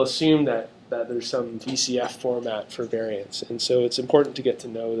 will assume that there's some VCF format for variants, and so it's important to get to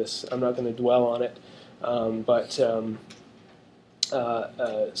know this. I'm not going to dwell on it, but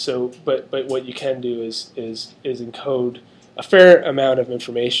what you can do is encode a fair amount of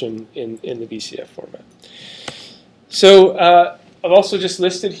information in the VCF format. So I've also just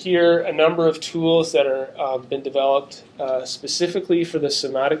listed here a number of tools that are been developed specifically for the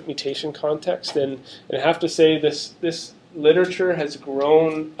somatic mutation context, and I have to say this literature has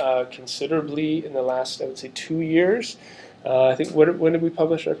grown considerably in the last, I would say, 2 years. I think, when did we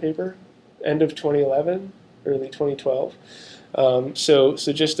publish our paper? End of 2011, early 2012. So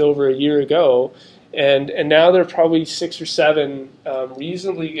just over a year ago. And now there are probably 6 or 7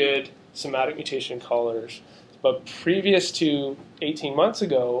 reasonably good somatic mutation callers. But previous to 18 months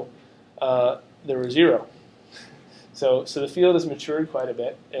ago, there were 0. So the field has matured quite a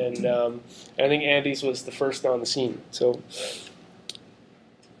bit, and I think Andy's was the first on the scene. So,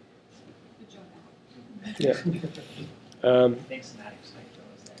 Good job. yeah. I think somatic spectrum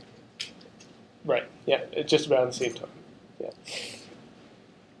was there. Right. Yeah. Just about the same time. Yeah.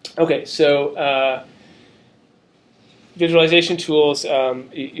 Okay. So visualization tools.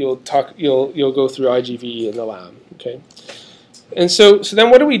 You'll go through IGV in the lab. Okay. And so then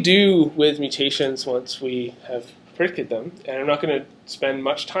what do we do with mutations once we have predicted them? And I'm not going to spend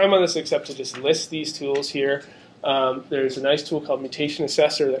much time on this except to just list these tools here. There's a nice tool called Mutation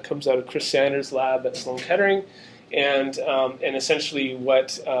Assessor that comes out of Chris Sanders' lab at Sloan Kettering, and essentially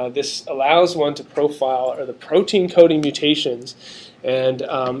what this allows one to profile are the protein coding mutations, and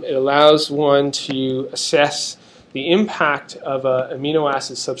it allows one to assess the impact of an amino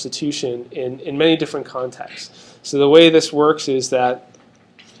acid substitution in many different contexts. So the way this works is that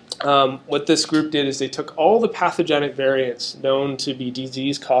what this group did is they took all the pathogenic variants known to be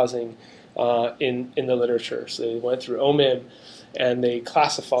disease-causing in the literature. So they went through OMIM and they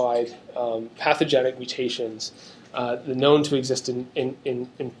classified pathogenic mutations known to exist in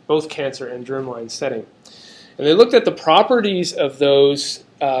both cancer and germline setting. And they looked at the properties of those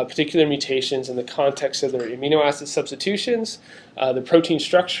particular mutations in the context of their amino acid substitutions, the protein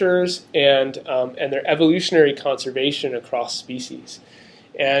structures, and their evolutionary conservation across species.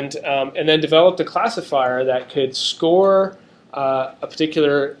 And then developed a classifier that could score an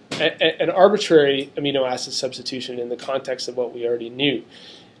arbitrary amino acid substitution in the context of what we already knew.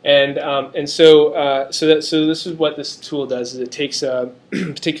 So this is what this tool does: is it takes a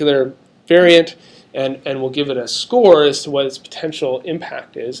particular variant and will give it a score as to what its potential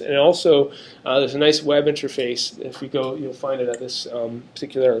impact is. And also, there's a nice web interface. If we go, you'll find it at this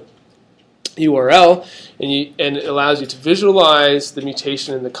particular URL, and it allows you to visualize the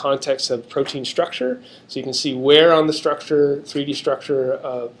mutation in the context of protein structure. So you can see where on the structure, 3D structure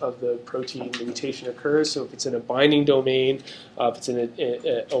of the protein the mutation occurs. So if it's in a binding domain, if it's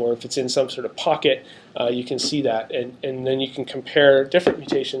or if it's in some sort of pocket, you can see that, and then you can compare different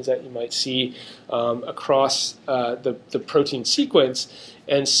mutations that you might see across the protein sequence,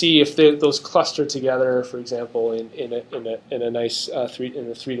 and see if those cluster together, for example, in a nice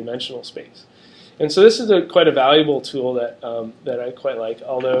three-dimensional space. And so this is quite a valuable tool that I quite like,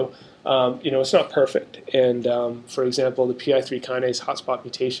 although it's not perfect. And for example, the PI3 kinase hotspot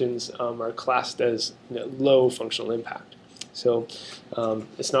mutations are classed as low functional impact. So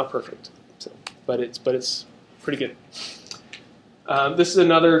it's not perfect, but it's pretty good. This is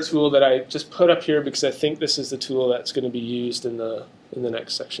another tool that I just put up here because I think this is the tool that's going to be used in the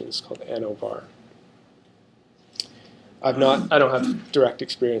next section. It's called ANOVAR. I don't have direct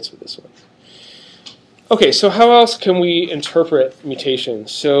experience with this one. Okay, so how else can we interpret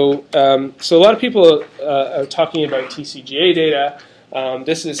mutations? So a lot of people are talking about TCGA data.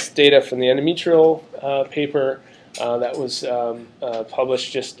 This is data from the endometrial paper that was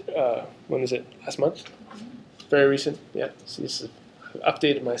published just, when was it, last month? Very recent, yeah. So this is, I've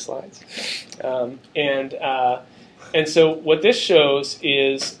updated my slides. And so what this shows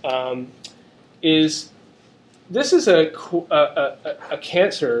is this is a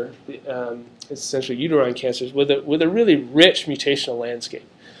cancer, it's essentially uterine cancers, with a really rich mutational landscape.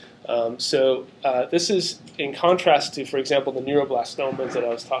 This is in contrast to, for example, the neuroblastomas that I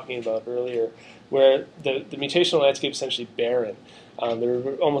was talking about earlier, where the mutational landscape is essentially barren. There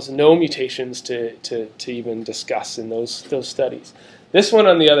are almost no mutations to even discuss in those studies. This one,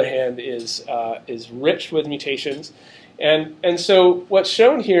 on the other hand, is rich with mutations. And so what's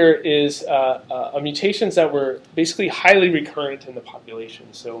shown here is mutations that were basically highly recurrent in the population.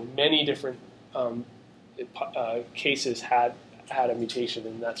 So many different cases had a mutation,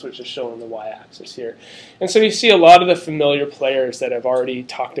 and that's what's just shown on the y-axis here. And so you see a lot of the familiar players that I've already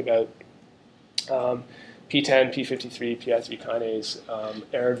talked about. PTEN, P53, PI3 kinase,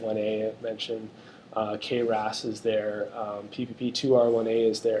 ARID1A I've mentioned, KRAS is there, PPP2R1A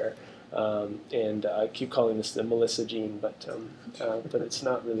is there, and I keep calling this the Melissa gene, but it's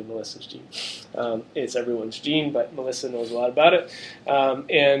not really Melissa's gene. It's everyone's gene, but Melissa knows a lot about it.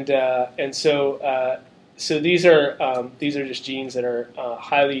 So these are just genes that are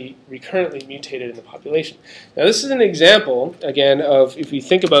highly recurrently mutated in the population. Now this is an example, again, of if we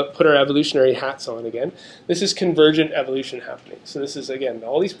think about, put our evolutionary hats on again, this is convergent evolution happening. So this is, again,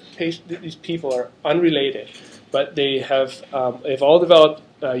 all these people are unrelated, but they've all developed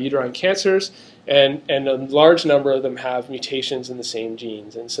uterine cancers, and a large number of them have mutations in the same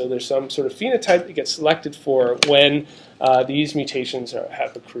genes. And so there's some sort of phenotype that gets selected for when these mutations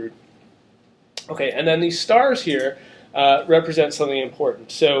have accrued. Okay, and then these stars here represent something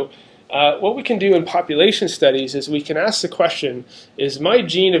important. So what we can do in population studies is we can ask the question, is my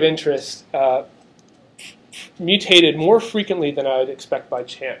gene of interest mutated more frequently than I would expect by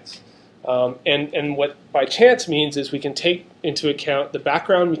chance? And what by chance means is we can take into account the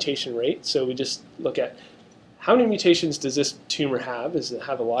background mutation rate. So we just look at how many mutations does this tumor have? Does it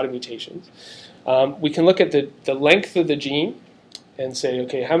have a lot of mutations? We can look at the length of the gene and say,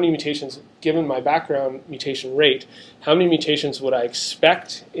 okay, how many mutations, given my background mutation rate, how many mutations would I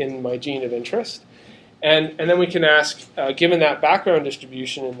expect in my gene of interest? And then we can ask, given that background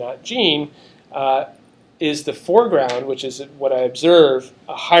distribution in that gene, is the foreground, which is what I observe,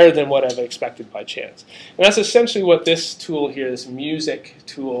 higher than what I've expected by chance? And that's essentially what this tool here, this MUSIC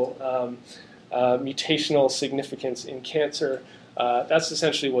tool, mutational significance in cancer, that's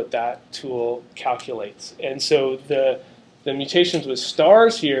essentially what that tool calculates. And so The mutations with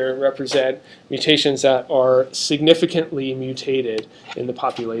stars here represent mutations that are significantly mutated in the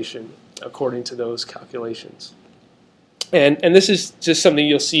population according to those calculations. And this is just something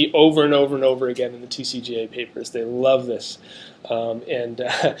you'll see over and over and over again in the TCGA papers. They love this,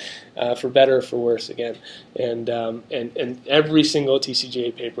 for better or for worse again. And every single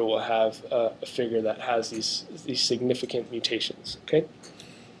TCGA paper will have a figure that has these significant mutations. Okay.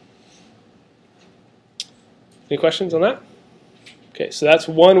 Any questions on that? Okay, so that's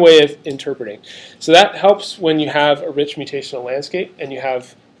one way of interpreting. So that helps when you have a rich mutational landscape and you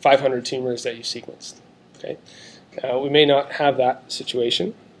have 500 tumors that you sequenced. Okay. We may not have that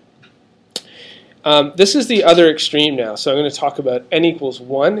situation. This is the other extreme now. So I'm going to talk about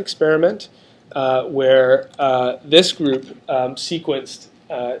N=1 experiment, where this group sequenced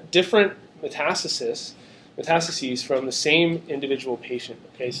different metastases from the same individual patient.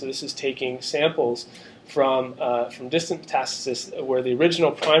 Okay, so this is taking samples from distant metastasis where the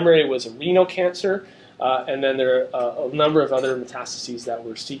original primary was a renal cancer, and then there are a number of other metastases that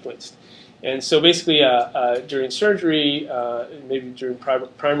were sequenced. And so basically, during surgery, maybe during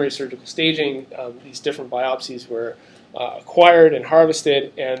primary surgical staging, these different biopsies were acquired and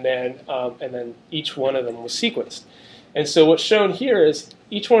harvested, and then each one of them was sequenced. And so what's shown here is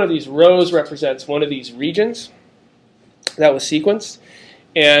each one of these rows represents one of these regions that was sequenced,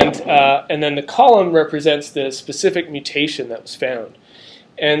 and then the column represents the specific mutation that was found.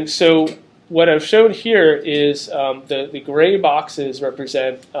 And so what I've shown here is the gray boxes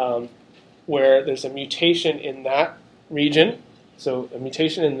represent where there's a mutation in that region, so a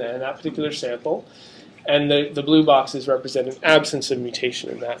mutation in that particular sample, and the blue boxes represent an absence of mutation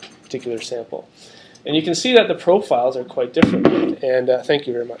in that particular sample. And you can see that the profiles are quite different, and thank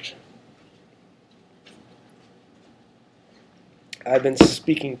you very much. I've been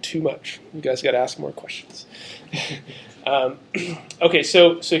speaking too much. You guys got to ask more questions. Okay,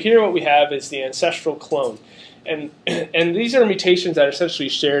 so here what we have is the ancestral clone. And these are mutations that are essentially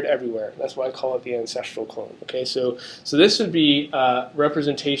shared everywhere. That's why I call it the ancestral clone. Okay, so this would be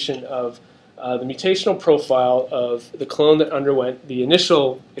representation of the mutational profile of the clone that underwent the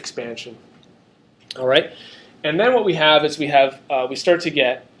initial expansion. All right, and then what we have is we start to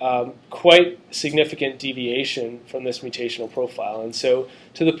get quite significant deviation from this mutational profile, and so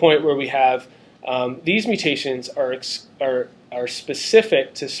to the point where we have these mutations are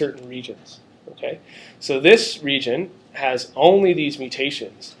specific to certain regions. Okay, so this region has only these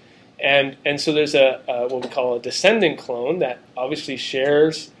mutations, and so there's what we call a descending clone that obviously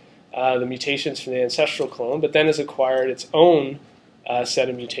shares the mutations from the ancestral clone, but then has acquired its own set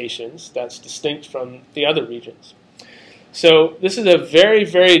of mutations that's distinct from the other regions. So this is a very,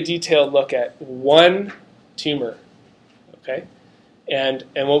 very detailed look at one tumor. Okay, and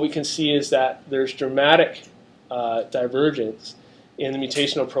what we can see is that there's dramatic divergence in the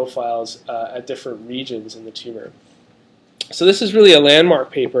mutational profiles at different regions in the tumor. So this is really a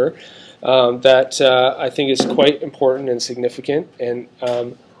landmark paper that I think is quite important and significant. And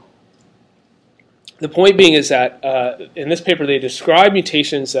the point being is that in this paper they describe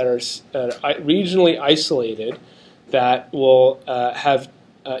mutations that are regionally isolated that will have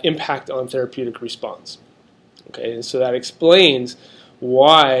impact on therapeutic response. Okay, and so that explains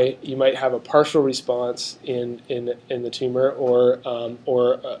why you might have a partial response in the tumor or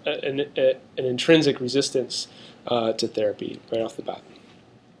an intrinsic resistance to therapy right off the bat.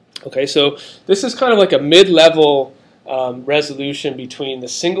 Okay, so this is kind of like a mid-level resolution between the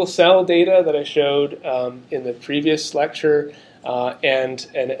single cell data that I showed in the previous lecture and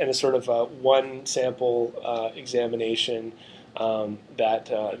a sort of a one sample examination that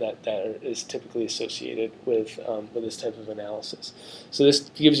is typically associated with this type of analysis. So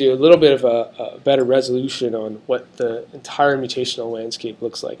this gives you a little bit of a better resolution on what the entire mutational landscape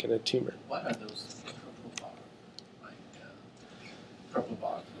looks like in a tumor. What are those purple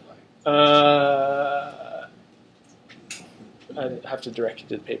bars like? I'd have to direct you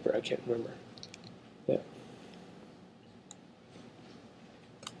to the paper. I can't remember. Yeah.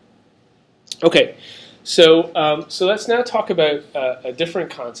 Okay. So let's now talk about a different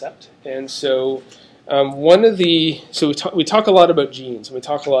concept. And so we talk a lot about genes, and we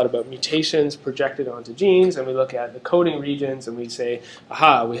talk a lot about mutations projected onto genes, and we look at the coding regions, and we say,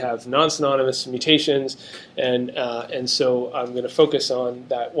 aha, we have non-synonymous mutations, and so I'm going to focus on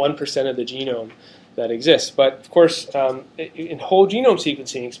that 1% of the genome that exists. But of course, in whole genome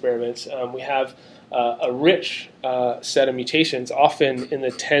sequencing experiments, we have a rich set of mutations, often in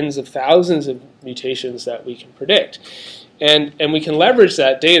the tens of thousands of mutations that we can predict. And we can leverage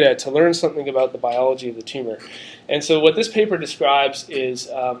that data to learn something about the biology of the tumor. And so what this paper describes is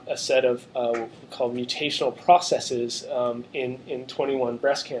a set of what we call mutational processes in 21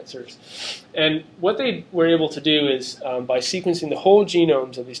 breast cancers. And what they were able to do is, by sequencing the whole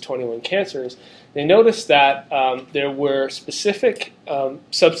genomes of these 21 cancers, they noticed that there were specific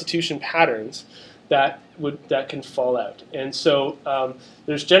substitution patterns that can fall out. And so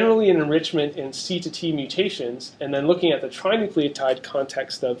there's generally an enrichment in C to T mutations, and then looking at the trinucleotide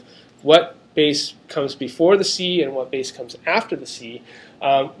context of what base comes before the C and what base comes after the C,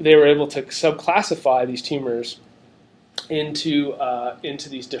 they were able to subclassify these tumors into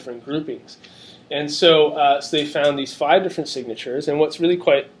these different groupings. And so, so they found these 5 different signatures, and what's really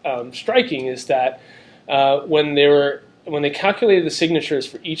quite striking is that when they calculated the signatures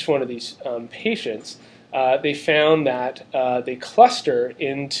for each one of these patients, they found that they cluster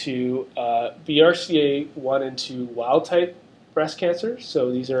into BRCA1 and 2 wild-type breast cancers. So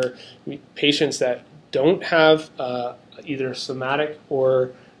these are patients that don't have either somatic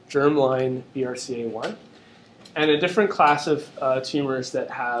or germline BRCA1, and a different class of tumors that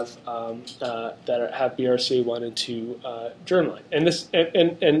have BRCA1 and 2 germline. And this,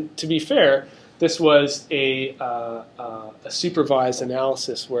 and to be fair, this was a supervised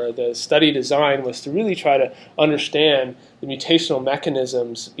analysis where the study design was to really try to understand the mutational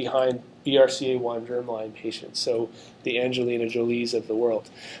mechanisms behind BRCA1 germline patients, so the Angelina Jolies of the world,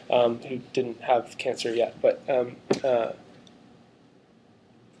 who didn't have cancer yet, but her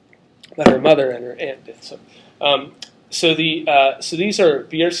mother and her aunt did. So these are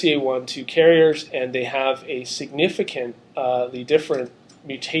BRCA1/2 carriers, and they have a significantly different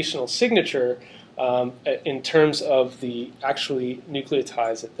mutational signature in terms of the actually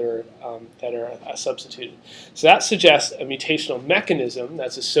nucleotides that are substituted. So that suggests a mutational mechanism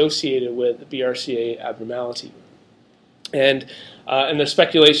that's associated with BRCA abnormality. And there's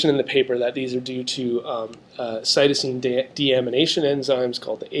speculation in the paper that these are due to cytosine deamination enzymes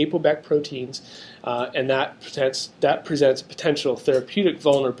called the ApoBec proteins, and that presents potential therapeutic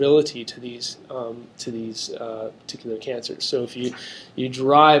vulnerability to these particular cancers. So if you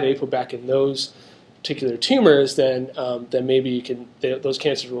drive ApoBec in those particular tumors, then maybe those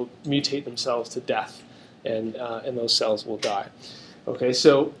cancers will mutate themselves to death, and those cells will die. Okay,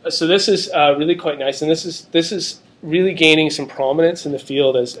 so this is really quite nice, and this is really gaining some prominence in the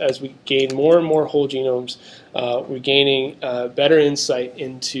field as we gain more and more whole genomes. We're gaining better insight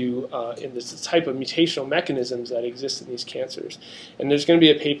into this type of mutational mechanisms that exist in these cancers. And there's going to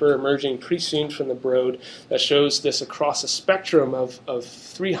be a paper emerging pretty soon from the Broad that shows this across a spectrum of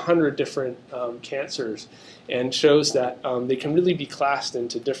 300 different cancers, and shows that they can really be classed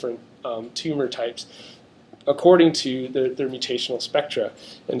into different tumor types according to their mutational spectra.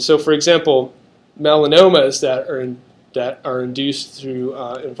 And so, for example, melanomas that are induced through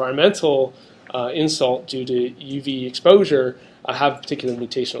environmental insult due to UV exposure have a particular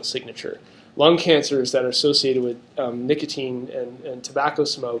mutational signature. Lung cancers that are associated with nicotine and tobacco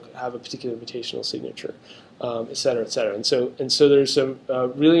smoke have a particular mutational signature, et cetera, et cetera. And so there's some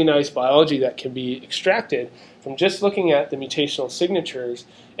really nice biology that can be extracted from just looking at the mutational signatures,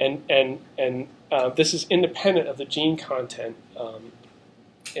 and this is independent of the gene content,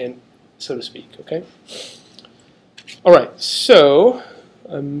 and so to speak. Okay. All right. So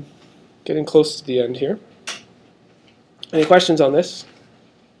I'm getting close to the end here. Any questions on this?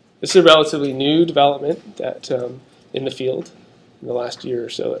 This is a relatively new development that in the field in the last year or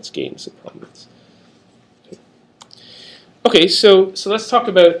so that's gained some prominence. Okay, so let's talk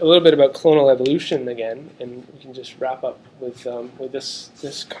a little bit about clonal evolution again, and we can just wrap up with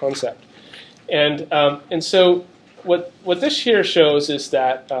this concept. And so what this here shows is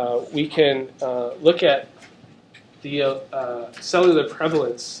that we can look at the cellular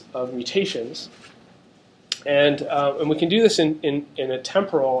prevalence of mutations, and we can do this in a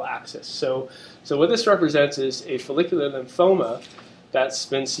temporal axis. So what this represents is a follicular lymphoma that's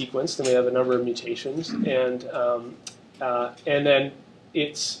been sequenced, and we have a number of mutations, and then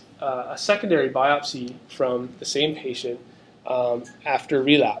it's a secondary biopsy from the same patient after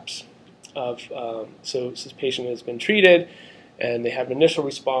relapse. So this patient has been treated, and they have an initial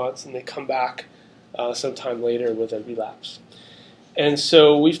response, and they come back sometime later with a relapse. And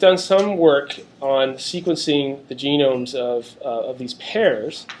so we've done some work on sequencing the genomes of these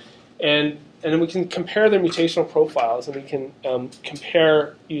pairs, and then we can compare their mutational profiles, and we can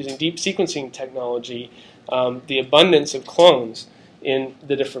compare, using deep sequencing technology, the abundance of clones in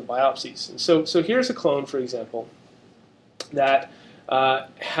the different biopsies. And so here's a clone, for example, that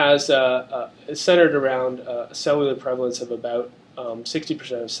is centered around a cellular prevalence of about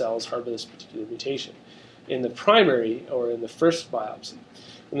 60% of cells harbor this particular mutation in the primary or in the first biopsy.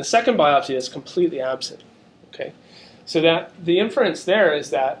 In the second biopsy, it's completely absent. Okay, so that the inference there is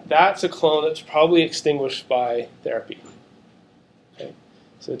that that's a clone that's probably extinguished by therapy. Okay,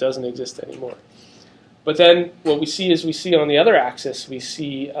 so it doesn't exist anymore. But then what we see is we see on the other axis, we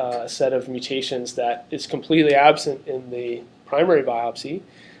see a set of mutations that is completely absent in the primary biopsy,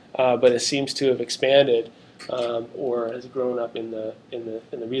 but it seems to have expanded or has grown up in the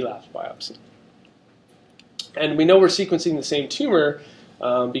relapse biopsy. And we know we're sequencing the same tumor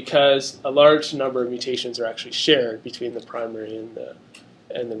because a large number of mutations are actually shared between the primary and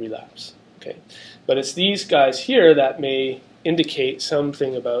the relapse. Okay, but it's these guys here that may indicate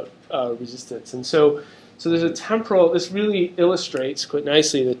something about resistance. And so there's a temporal, this really illustrates quite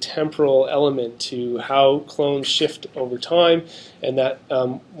nicely the temporal element to how clones shift over time, and that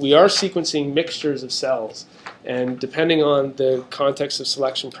we are sequencing mixtures of cells. And depending on the context of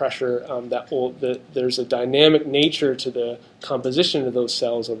selection pressure, there's a dynamic nature to the composition of those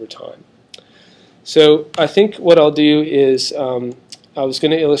cells over time. So I think what I'll do is I was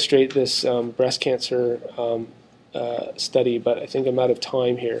going to illustrate this breast cancer study, but I think I'm out of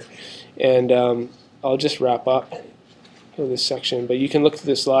time here. And I'll just wrap up this section. But you can look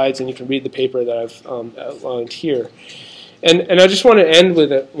through the slides and you can read the paper that I've outlined here. And I just want to end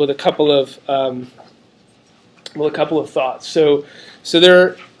with a couple of thoughts. So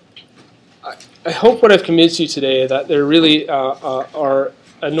there, I hope what I've convinced you today that there really are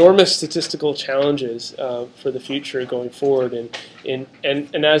enormous statistical challenges for the future going forward, and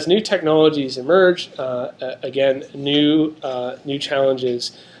as new technologies emerge, again, new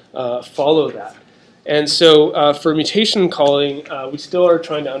challenges follow that. And so for mutation calling, we still are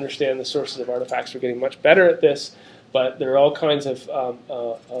trying to understand the sources of artifacts. We're getting much better at this, but there are all kinds of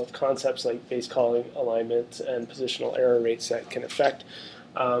concepts like base calling, alignment, and positional error rates that can affect.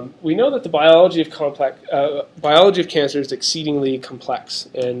 We know that the biology of cancer is exceedingly complex,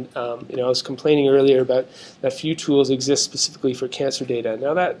 and I was complaining earlier about that few tools exist specifically for cancer data.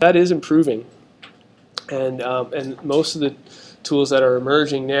 Now that is improving, and most of the tools that are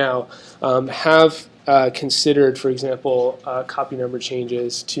emerging now have considered, for example, copy number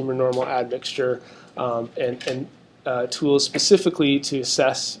changes, tumor normal admixture, and tools specifically to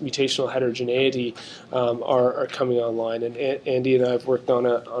assess mutational heterogeneity are coming online. And Andy and I have worked on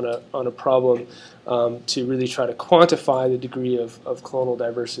a problem to really try to quantify the degree of clonal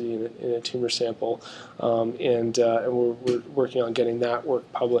diversity in a tumor sample, and we're working on getting that work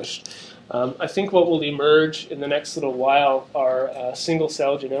published. I think what will emerge in the next little while are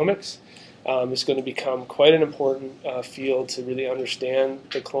single-cell genomics. It's going to become quite an important field to really understand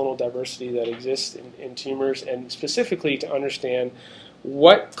the clonal diversity that exists in tumors, and specifically to understand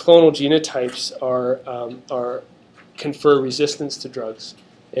what clonal genotypes confer resistance to drugs,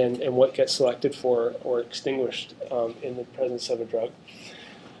 and what gets selected for or extinguished in the presence of a drug.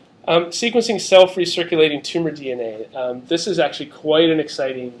 Sequencing self-free circulating tumor DNA. This is actually quite an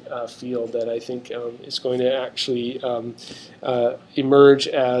exciting field that I think is going to actually emerge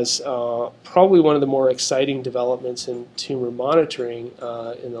as probably one of the more exciting developments in tumor monitoring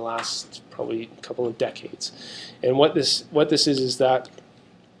in the last probably couple of decades. And what this is that,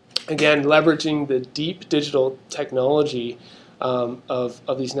 again, leveraging the deep digital technology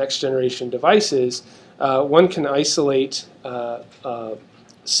of these next generation devices, one can isolate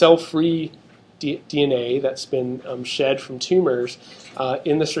cell-free DNA that's been shed from tumors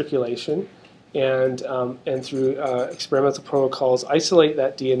in the circulation, and through experimental protocols, isolate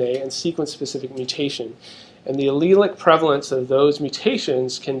that DNA and sequence specific mutation. And the allelic prevalence of those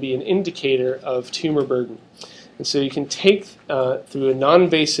mutations can be an indicator of tumor burden. And so you can take through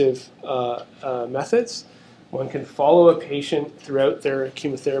non-invasive methods. One can follow a patient throughout their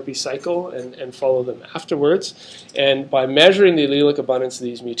chemotherapy cycle and follow them afterwards. And by measuring the allelic abundance of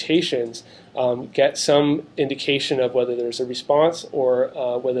these mutations, get some indication of whether there's a response or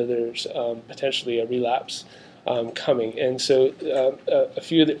whether there's potentially a relapse coming. And so a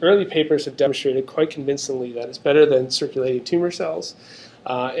few of the early papers have demonstrated quite convincingly that it's better than circulating tumor cells,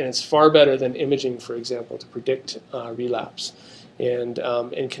 and it's far better than imaging, for example, to predict relapse. And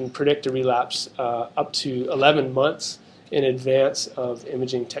can predict a relapse up to 11 months in advance of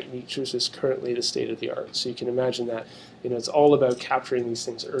imaging techniques, which is currently the state of the art. So you can imagine that it's all about capturing these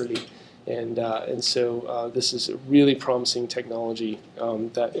things early, and so this is a really promising technology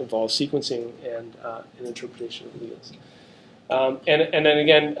that involves sequencing and interpretation of alleles. And then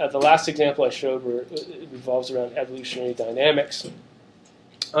again, the last example I showed revolves around evolutionary dynamics,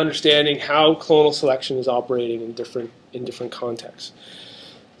 understanding how clonal selection is operating in different contexts.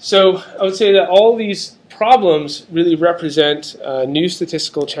 So I would say that all these problems really represent new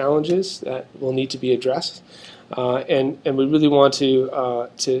statistical challenges that will need to be addressed. And we really want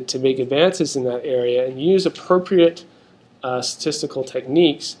to make advances in that area and use appropriate statistical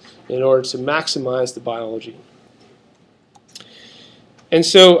techniques in order to maximize the biology. And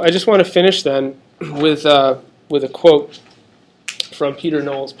so I just want to finish then with a quote from Peter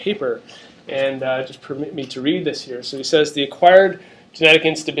Knoll's paper, and just permit me to read this here. So he says, "The acquired genetic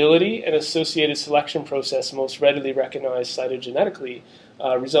instability and associated selection process most readily recognized cytogenetically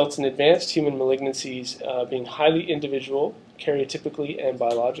results in advanced human malignancies being highly individual, karyotypically, and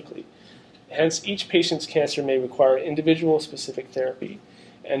biologically. Hence, each patient's cancer may require individual specific therapy,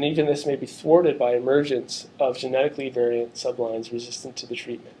 and even this may be thwarted by emergence of genetically variant sublines resistant to the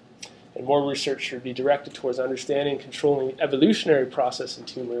treatment. And more research should be directed towards understanding and controlling the evolutionary process in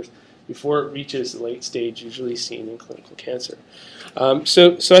tumors before it reaches the late stage usually seen in clinical cancer."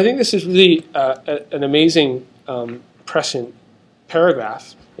 So I think this is really an amazing prescient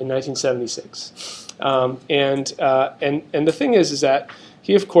paragraph in 1976. And the thing is that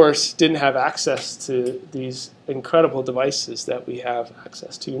he, of course, didn't have access to these incredible devices that we have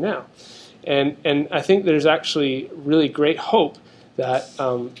access to now. And I think there's actually really great hope that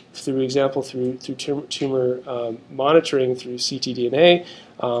through tumor monitoring through ctDNA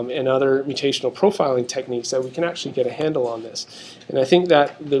and other mutational profiling techniques that we can actually get a handle on this. And I think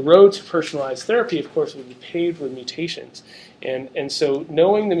that the road to personalized therapy, of course, will be paved with mutations. And so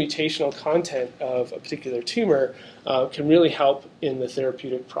knowing the mutational content of a particular tumor can really help in the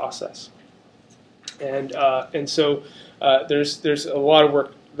therapeutic process. And so there's a lot of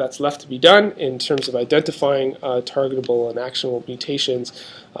work that's left to be done in terms of identifying targetable and actionable mutations,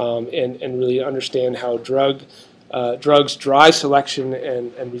 and really understand how drugs drive selection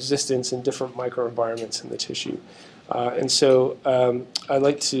and resistance in different microenvironments in the tissue. And so I'd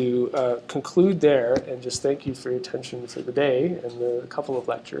like to conclude there and just thank you for your attention for the day and the couple of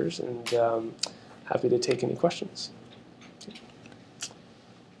lectures, and happy to take any questions.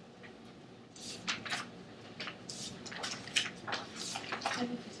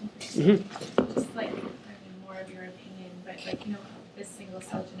 Just like, more of your opinion, but this single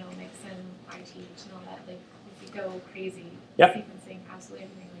cell genomics and ITH and all that, like, if you go crazy, Yep. sequencing, absolutely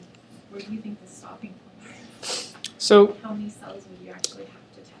everything, like, where do you think the stopping point is? So How many cells would you actually have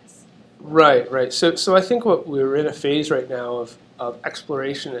to test? right. So I think we're in a phase right now of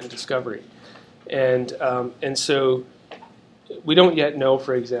exploration and discovery, and so we don't yet know,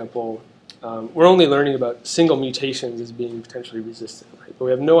 for example. We're only learning about single mutations as being potentially resistant, right? But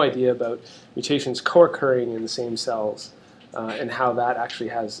we have no idea about mutations co-occurring in the same cells and how that actually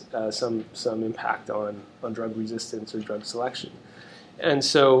has some impact on drug resistance or drug selection. And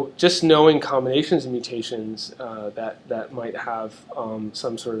so just knowing combinations of mutations that might have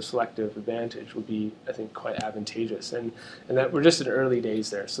some sort of selective advantage would be, I think, quite advantageous. And that we're just in early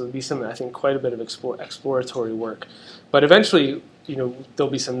days there. So there'll be some, I think, quite a bit of exploratory work. But eventually,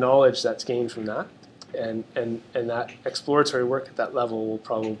 there'll be some knowledge that's gained from that. And that exploratory work at that level will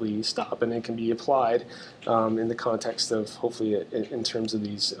probably stop, and it can be applied in the context of, hopefully, in terms of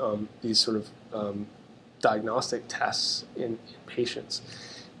these sort of diagnostic tests in patients.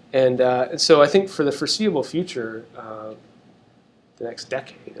 And so I think for the foreseeable future, the next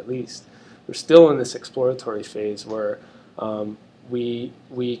decade at least, we're still in this exploratory phase where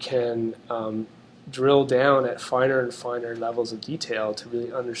we can drill down at finer and finer levels of detail to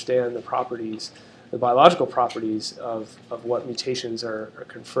really understand the properties, the biological properties of what mutations are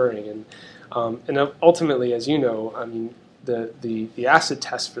conferring. And ultimately, as you know, I mean, the acid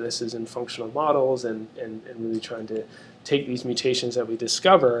test for this is in functional models and really trying to take these mutations that we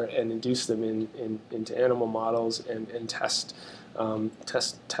discover and induce them into animal models and test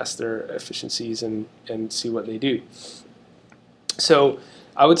their efficiencies and see what they do. So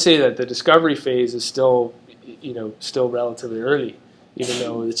I would say that the discovery phase is still relatively early, even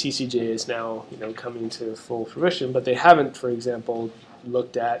though the TCJ is now coming to full fruition. But they haven't, for example,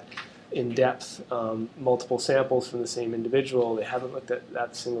 looked at in depth multiple samples from the same individual. They haven't looked at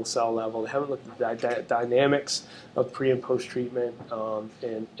that single cell level. They haven't looked at the dynamics of pre and post treatment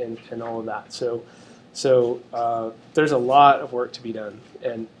and all of that. So there's a lot of work to be done,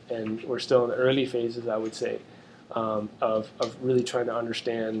 and we're still in the early phases, I would say, of really trying to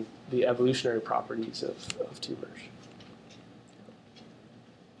understand the evolutionary properties of tumors.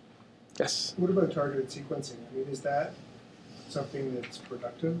 Yes? What about targeted sequencing? I mean, is that something that's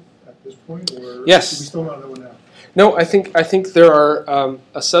productive at this point, or Yes. do we still not know enough? No, I think there are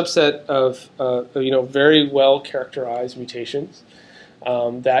a subset of very well characterized mutations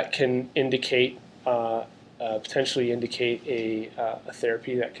that can indicate potentially indicate a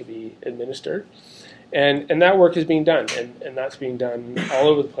therapy that could be administered. And that work is being done, and that's being done all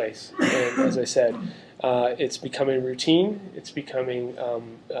over the place. And as I said, it's becoming routine. It's becoming,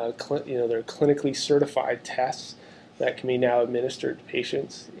 there are clinically certified tests that can be now administered to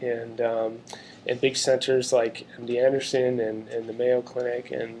patients. And big centers like MD Anderson and the Mayo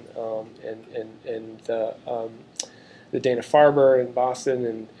Clinic and the Dana-Farber in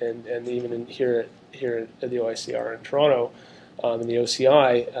Boston and even here at the OICR in Toronto, and the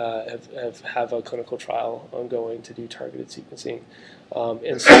OCI have a clinical trial ongoing to do targeted sequencing.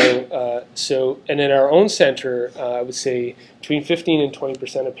 And in our own center, I would say between 15 and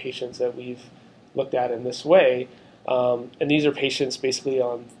 20% of patients that we've looked at in this way, and these are patients basically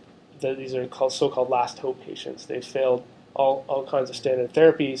these are so-called last hope patients. They've failed all kinds of standard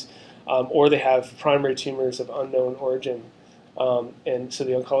therapies, or they have primary tumors of unknown origin. And so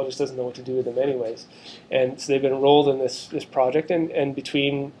the oncologist doesn't know what to do with them anyways. And so they've been enrolled in this project, and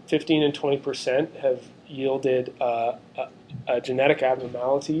between 15 and 20% have yielded a genetic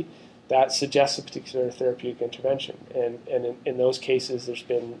abnormality that suggests a particular therapeutic intervention. And in those cases, there's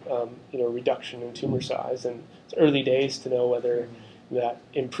been reduction in tumor size, and it's early days to know whether that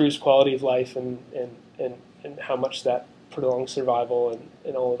improves quality of life and how much that prolongs survival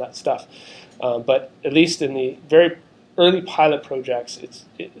and all of that stuff. But at least in the very early pilot projects,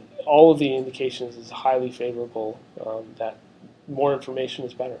 all of the indications is highly favorable that more information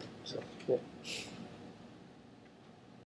is better. So, yeah.